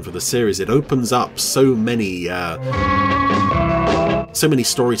revelation for the series. It opens up so many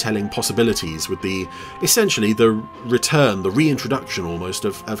storytelling possibilities with essentially the return, the reintroduction almost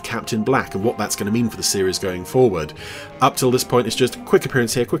of Captain Black and what that's going to mean for the series going forward. Up till this point, it's just quick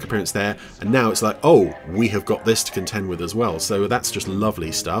appearance here, quick appearance there, and now it's like, oh, we have got this to contend with as well. So that's just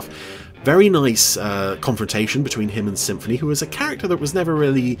lovely stuff. Very nice confrontation between him and Symphony, who was a character that was never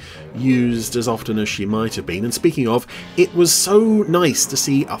really used as often as she might have been. And speaking of, it was so nice to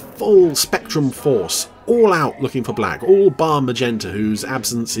see a full Spectrum force all out looking for Black, all bar Magenta, whose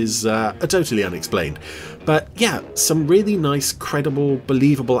absence is totally unexplained. But yeah, some really nice, credible,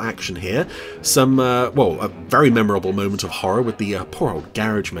 believable action here. Some, a very memorable moment of horror with the poor old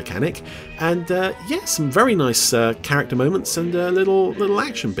garage mechanic. And some very nice character moments and little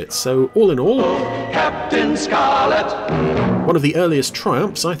action bits. So all in all, Captain Scarlet! One of the earliest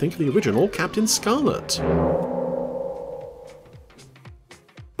triumphs, I think, of the original Captain Scarlet.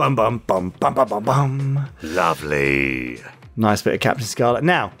 Bum bum bum bum bum bum bum. Lovely. Nice bit of Captain Scarlet.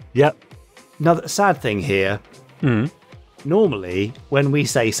 Now, yep. Another sad thing here. Normally, when we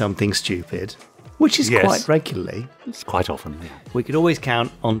say something stupid, which is quite regularly, it's quite often, yeah, we could always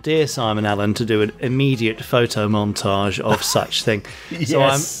count on dear Simon Allen to do an immediate photo montage of such thing.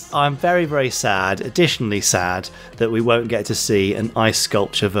 Yes. So I'm very, very sad, additionally sad, that we won't get to see an ice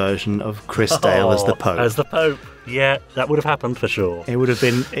sculpture version of Chris Dale as the Pope. As the Pope. Yeah, that would have happened for sure. It would have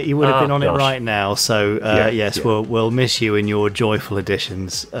been. You would have been on it right now. So yes, yeah. we'll miss you in your joyful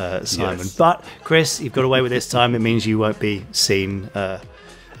editions, Simon. Yes. But Chris, you've got away with this time. It means you won't be seen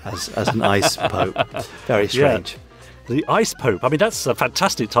as an ice pope. Very strange. Yeah. The Ice Pope. I mean, that's a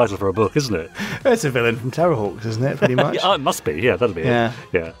fantastic title for a book, isn't it? It's a villain from Terrorhawks, isn't it? Pretty much. Yeah, it must be. Yeah, that'll be it.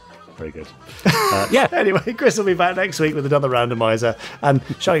 Yeah. Very good. Anyway, Chris will be back next week with another randomizer and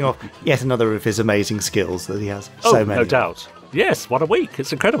showing off yet another of his amazing skills that he has. So many. No doubt. Yes, what a week.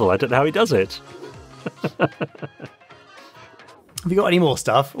 It's incredible. I don't know how he does it. Have you got any more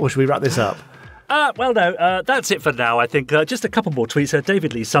stuff, or should we wrap this up? That's it for now, I think. Just a couple more tweets.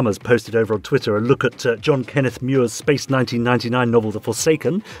 David Lee Summers posted over on Twitter a look at John Kenneth Muir's Space 1999 novel The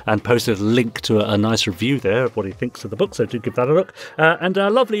Forsaken and posted a link to a nice review there of what he thinks of the book, so do give that a look. And our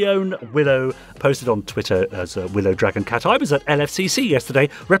lovely own Willow posted on Twitter as Willow Dragon Cat. I was at LFCC yesterday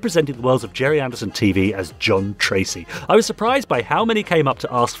representing the worlds of Gerry Anderson TV as John Tracy. I was surprised by how many came up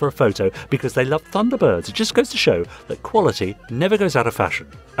to ask for a photo because they love Thunderbirds. It just goes to show that quality never goes out of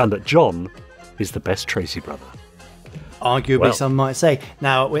fashion and that John is the best Tracy brother. Arguably, some might say.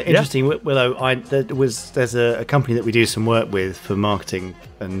 Now, interesting, Willow, there's a company that we do some work with for marketing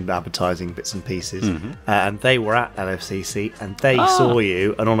and advertising bits and pieces, and they were at LFCC, and they saw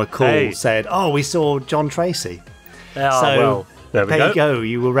you, and on a call said, we saw John Tracy. There you go.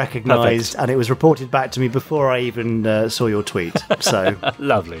 You were recognised, and it was reported back to me before I even saw your tweet. So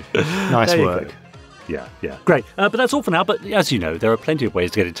lovely. Nice work. Yeah. Great. But that's all for now. But as you know, there are plenty of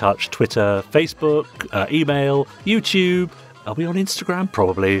ways to get in touch. Twitter, Facebook, email, YouTube. Are we on Instagram?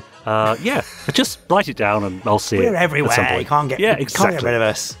 Probably. Just write it down and I'll see it. We're everywhere. You can't get rid of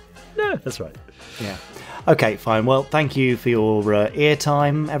us. Yeah, that's right. Yeah. Okay, fine. Well, thank you for your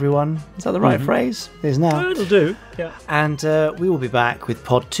eartime, everyone. Is that the right phrase? It is now. It'll do. Yeah. And we will be back with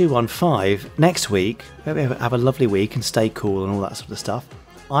Pod 215 next week. Have a lovely week and stay cool and all that sort of stuff.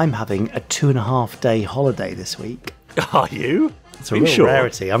 I'm having a 2.5-day holiday this week. Are you? It's a real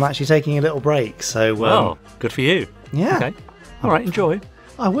rarity. I'm actually taking a little break. So, good for you. Yeah. Okay. All right. Enjoy.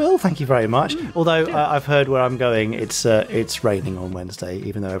 I will. Thank you very much. Although I've heard where I'm going, it's raining on Wednesday,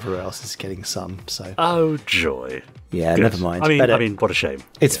 even though everywhere else is getting sun. So. Oh joy. Yeah. Good. Never mind. I mean, what a shame.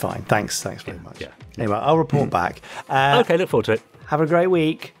 It's fine. Thanks very much. Yeah. Anyway, I'll report back. Okay. Look forward to it. Have a great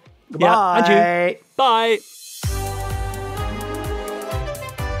week. Goodbye. Yeah, and you. Bye.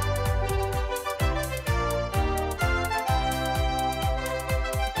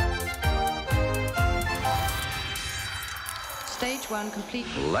 Stage 1 complete.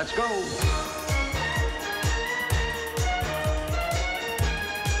 Let's go.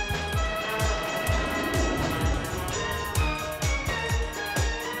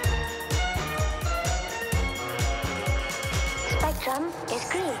 Spectrum is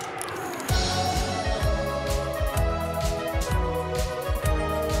green.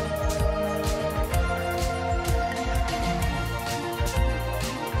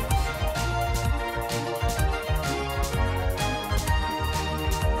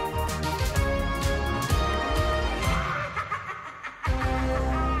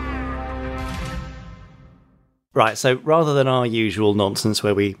 Right, so rather than our usual nonsense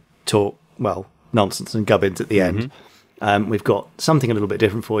where we talk, well, nonsense and gubbins at the end, we've got something a little bit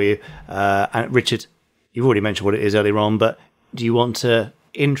different for you. And Richard, you've already mentioned what it is earlier on, but do you want to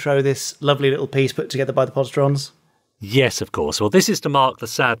intro this lovely little piece put together by the Podsterons? Yes, of course. Well, this is to mark the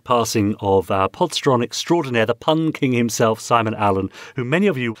sad passing of our Podsteron extraordinaire, the pun king himself, Simon Allen, who many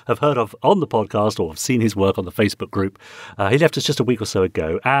of you have heard of on the podcast or have seen his work on the Facebook group. He left us just a week or so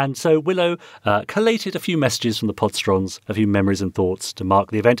ago. And so Willow collated a few messages from the Podsterons, a few memories and thoughts to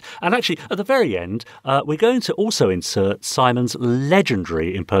mark the event. And actually, at the very end, we're going to also insert Simon's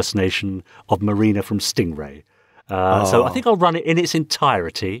legendary impersonation of Marina from Stingray. So I think I'll run it in its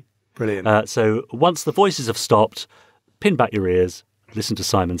entirety. Brilliant. So once the voices have stopped, pin back your ears, listen to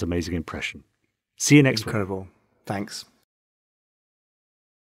Simon's amazing impression. See you next week. Incredible. Thanks.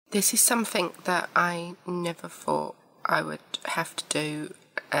 This is something that I never thought I would have to do,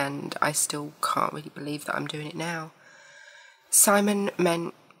 and I still can't really believe that I'm doing it now. Simon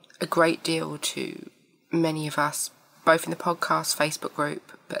meant a great deal to many of us, both in the podcast Facebook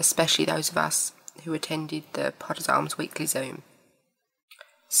group, but especially those of us who attended the Potter's Arms weekly Zoom.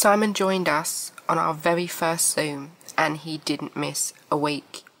 Simon joined us on our very first Zoom, and he didn't miss a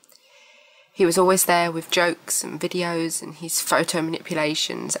week. He was always there with jokes and videos and his photo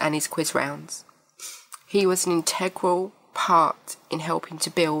manipulations and his quiz rounds. He was an integral part in helping to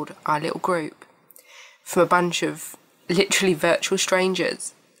build our little group, from a bunch of literally virtual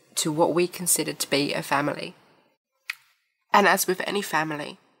strangers to what we considered to be a family. And as with any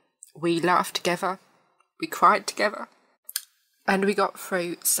family, we laughed together, we cried together, and we got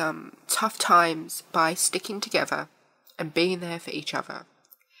through some tough times by sticking together and being there for each other.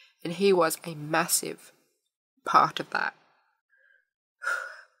 And he was a massive part of that.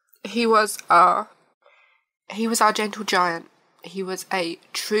 He was our gentle giant. He was a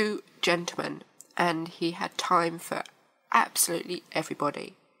true gentleman, and he had time for absolutely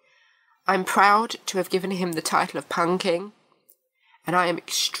everybody. I'm proud to have given him the title of Pun King, and I am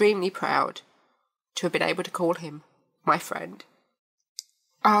extremely proud to have been able to call him my friend.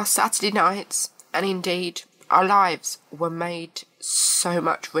 Our Saturday nights, and indeed our lives, were made so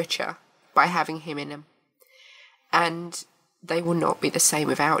much richer by having him in them. And they will not be the same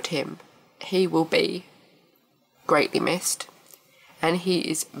without him. He will be greatly missed, and he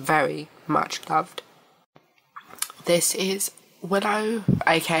is very much loved. This is Willow,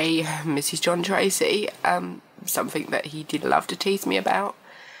 aka Mrs. John Tracy, something that he did love to tease me about,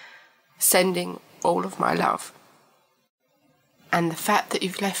 sending all of my love. And the fact that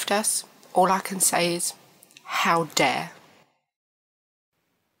you've left us, all I can say is, how dare.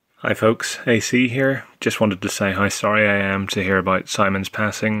 Hi folks, AC here. Just wanted to say how sorry I am to hear about Simon's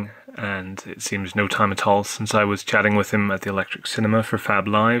passing, and it seems no time at all since I was chatting with him at the Electric Cinema for Fab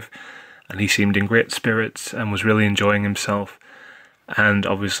Live, and he seemed in great spirits and was really enjoying himself. And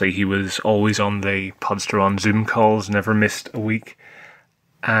obviously he was always on the Podsteron Zoom calls, never missed a week.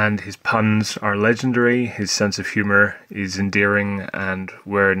 And his puns are legendary, his sense of humour is endearing, and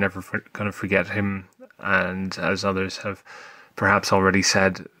we're never going to forget him. And as others have perhaps already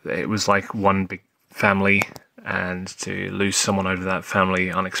said, it was like one big family, and to lose someone out of that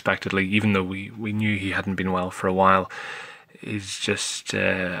family unexpectedly, even though we knew he hadn't been well for a while, is just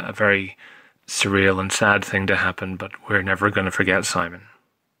a very surreal and sad thing to happen, but we're never going to forget Simon.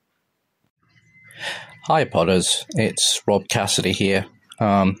 Hi Potters, it's Rob Cassidy here.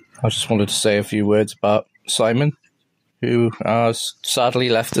 I just wanted to say a few words about Simon, who sadly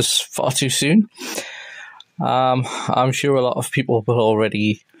left us far too soon. I'm sure a lot of people will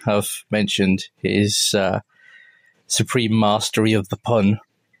already have mentioned his supreme mastery of the pun,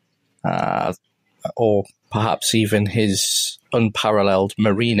 or perhaps even his unparalleled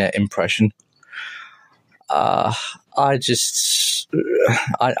Marina impression. I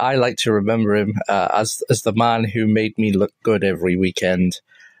like to remember him as the man who made me look good every weekend.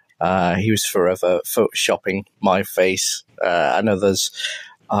 He was forever photoshopping my face and others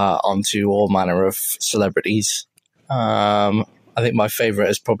onto all manner of celebrities. I think my favourite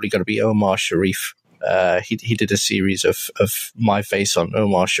is probably going to be Omar Sharif. He did a series of my face on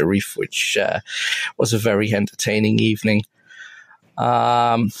Omar Sharif, which was a very entertaining evening.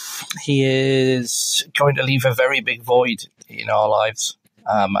 He is going to leave a very big void in our lives,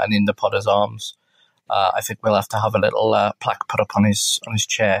 and in the Potter's Arms. I think we'll have to have a little plaque put up on his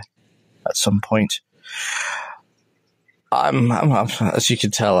chair at some point. I'm as you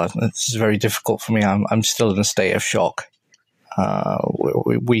can tell, this is very difficult for me. I'm still in a state of shock.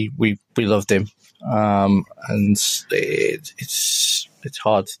 We loved him, and it's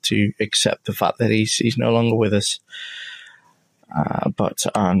hard to accept the fact that he's no longer with us. But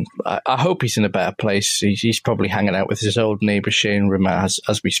I hope he's in a better place. He's probably hanging out with his old neighbour Shane Rimmer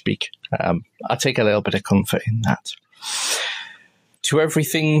as we speak. I take a little bit of comfort in that. To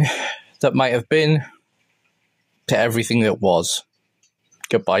everything that might have been, to everything that was.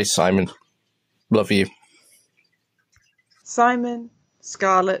 Goodbye, Simon. Love you. Simon,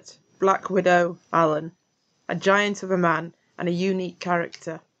 Scarlet, Black Widow, Alan. A giant of a man and a unique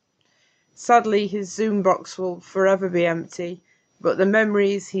character. Sadly, his Zoom box will forever be empty, but the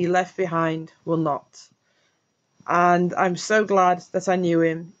memories he left behind will not. And I'm so glad that I knew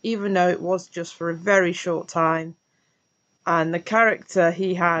him, even though it was just for a very short time. And the character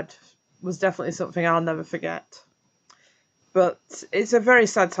he had was definitely something I'll never forget. But it's a very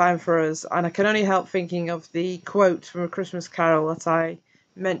sad time for us, and I can only help thinking of the quote from A Christmas Carol that I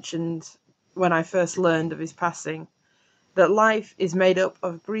mentioned when I first learned of his passing, that life is made up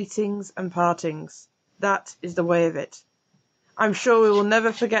of greetings and partings. That is the way of it. I'm sure we will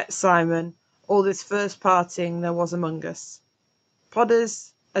never forget Simon, or this first parting there was among us.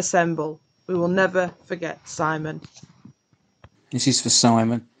 Podders, assemble. We will never forget Simon. This is for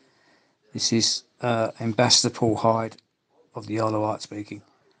Simon. This is Ambassador Paul Hyde of the Isle of Wight speaking.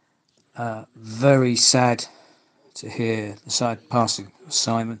 Very sad to hear the sad passing of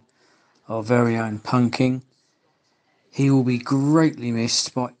Simon, our very own Punking. He will be greatly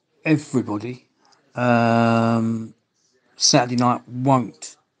missed by everybody. Saturday night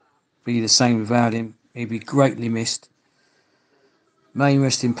won't be the same without him. He'll be greatly missed. May he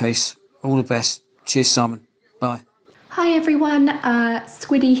rest in peace. All the best. Cheers, Simon. Bye. Hi everyone,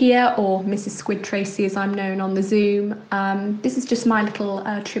 Squiddy here, or Mrs. Squid Tracy as I'm known on the Zoom. This is just my little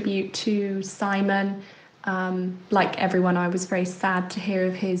tribute to Simon. Like everyone, I was very sad to hear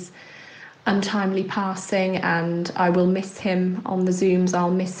of his untimely passing, and I will miss him on the Zooms.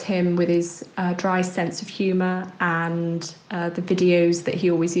 I'll miss him with his dry sense of humour and the videos that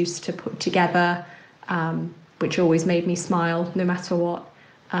he always used to put together, which always made me smile no matter what.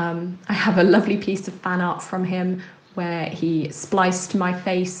 I have a lovely piece of fan art from him where he spliced my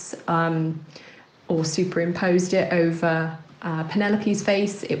face or superimposed it over Penelope's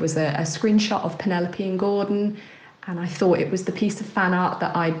face. It was a screenshot of Penelope and Gordon, and I thought it was the piece of fan art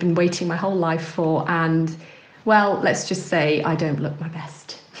that I'd been waiting my whole life for, and, well, let's just say I don't look my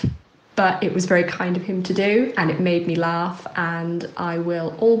best. But it was very kind of him to do, and it made me laugh, and I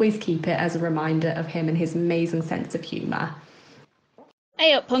will always keep it as a reminder of him and his amazing sense of humour.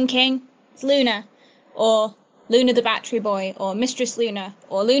 Hey up, Punking. It's Luna, or Luna the Battery Boy, or Mistress Luna,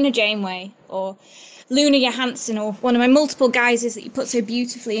 or Luna Janeway, or Luna Johansson, or one of my multiple guises that you put so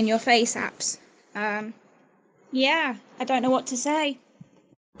beautifully in your face apps. Yeah, I don't know what to say.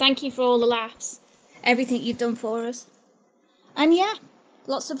 Thank you for all the laughs, everything you've done for us. And yeah,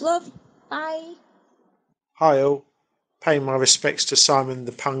 lots of love. Bye. Hi all. Paying my respects to Simon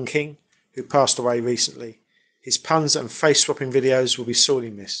the Punking, who passed away recently. His puns and face-swapping videos will be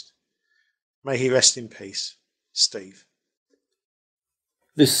sorely missed. May he rest in peace. Steve.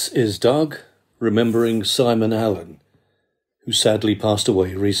 This is Doug, remembering Simon Allen, who sadly passed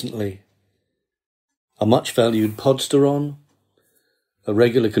away recently. A much-valued podsteron, a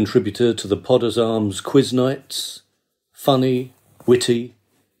regular contributor to the Podders Arms quiz nights, funny, witty,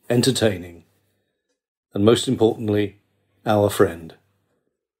 entertaining, and most importantly, our friend.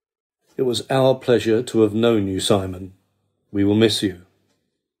 It was our pleasure to have known you, Simon. We will miss you.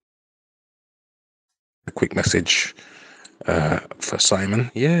 A quick message for Simon.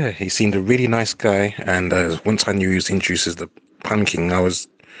 Yeah, he seemed a really nice guy, and once I knew he was introduced as the Punking, I was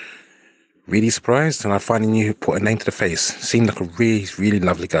really surprised, and I finally knew who put a name to the face. Seemed like a really, really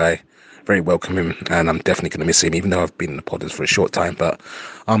lovely guy. Very welcoming, and I'm definitely going to miss him, even though I've been in the Podders for a short time, but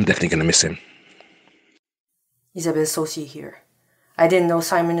I'm definitely going to miss him. Isabel Sosi here. I didn't know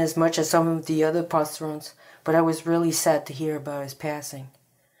Simon as much as some of the other podsterons, but I was really sad to hear about his passing.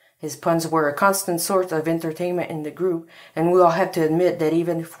 His puns were a constant source of entertainment in the group, and we all have to admit that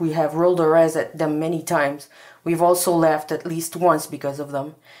even if we have rolled our eyes at them many times, we've also laughed at least once because of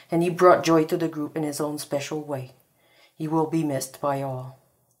them, and he brought joy to the group in his own special way. He will be missed by all.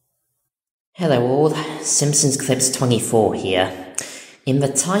 Hello all, Simpsons Clips 24 here. In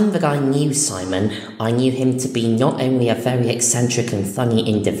the time that I knew Simon, I knew him to be not only a very eccentric and funny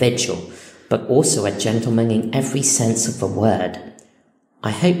individual, but also a gentleman in every sense of the word. I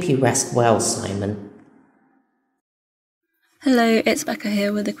hope you rest well, Simon. Hello, it's Becca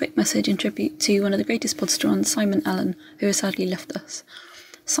here with a quick message in tribute to one of the greatest podsterons, Simon Allen, who has sadly left us.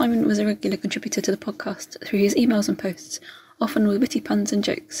 Simon was a regular contributor to the podcast through his emails and posts, often with witty puns and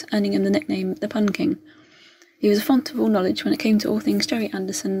jokes, earning him the nickname the Pun King. He was a font of all knowledge when it came to all things Gerry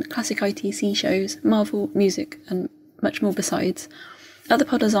Anderson, classic ITC shows, Marvel, music, and much more besides. At the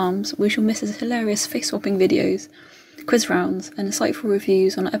Podder's Arms, we shall miss his hilarious face-swapping videos, quiz rounds, and insightful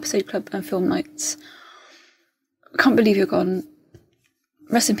reviews on our episode club and film nights. Can't believe you're gone.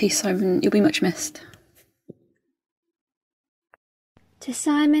 Rest in peace, Simon. You'll be much missed. To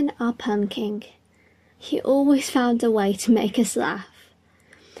Simon, our pumpkin, he always found a way to make us laugh.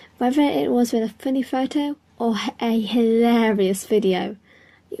 Whether it was with a funny photo or a hilarious video,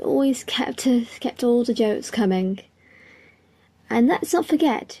 he always kept all the jokes coming. And let's not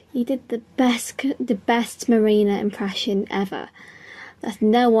forget, he did the best Marina impression ever, that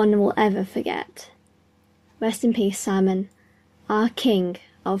no one will ever forget. Rest in peace, Simon, our king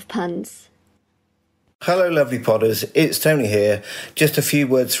of puns. Hello lovely podders, it's Tony here. Just a few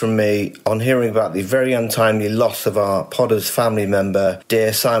words from me on hearing about the very untimely loss of our podders family member,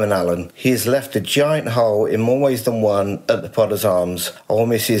 dear Simon Allen. He has left a giant hole in more ways than one at the Podder's Arms. I will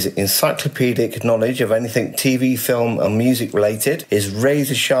miss his encyclopedic knowledge of anything TV, film and music related, his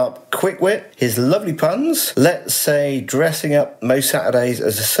razor sharp quick wit, his lovely puns, let's say dressing up most Saturdays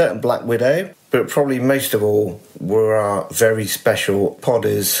as a certain Black Widow, but probably most of all were our very special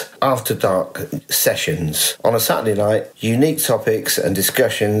Podders After Dark sessions. On a Saturday night, unique topics and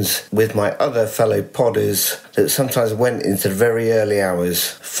discussions with my other fellow Podders that sometimes went into the very early hours.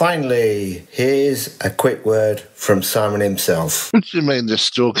 Finally, here's a quick word from Simon himself. What do you mean they're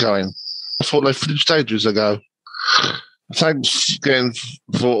still going? I thought they finished ages ago. Thanks again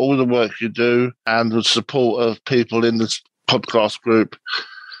for all the work you do and the support of people in this podcast group.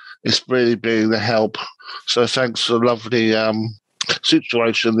 It's really been a help. So thanks for the lovely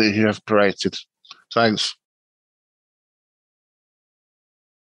situation that you have created. Thanks.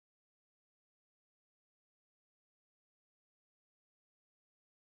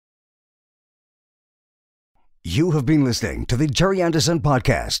 You have been listening to the Gerry Anderson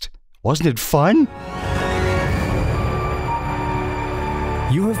Podcast. Wasn't it fun?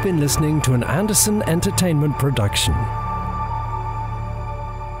 You have been listening to an Anderson Entertainment production.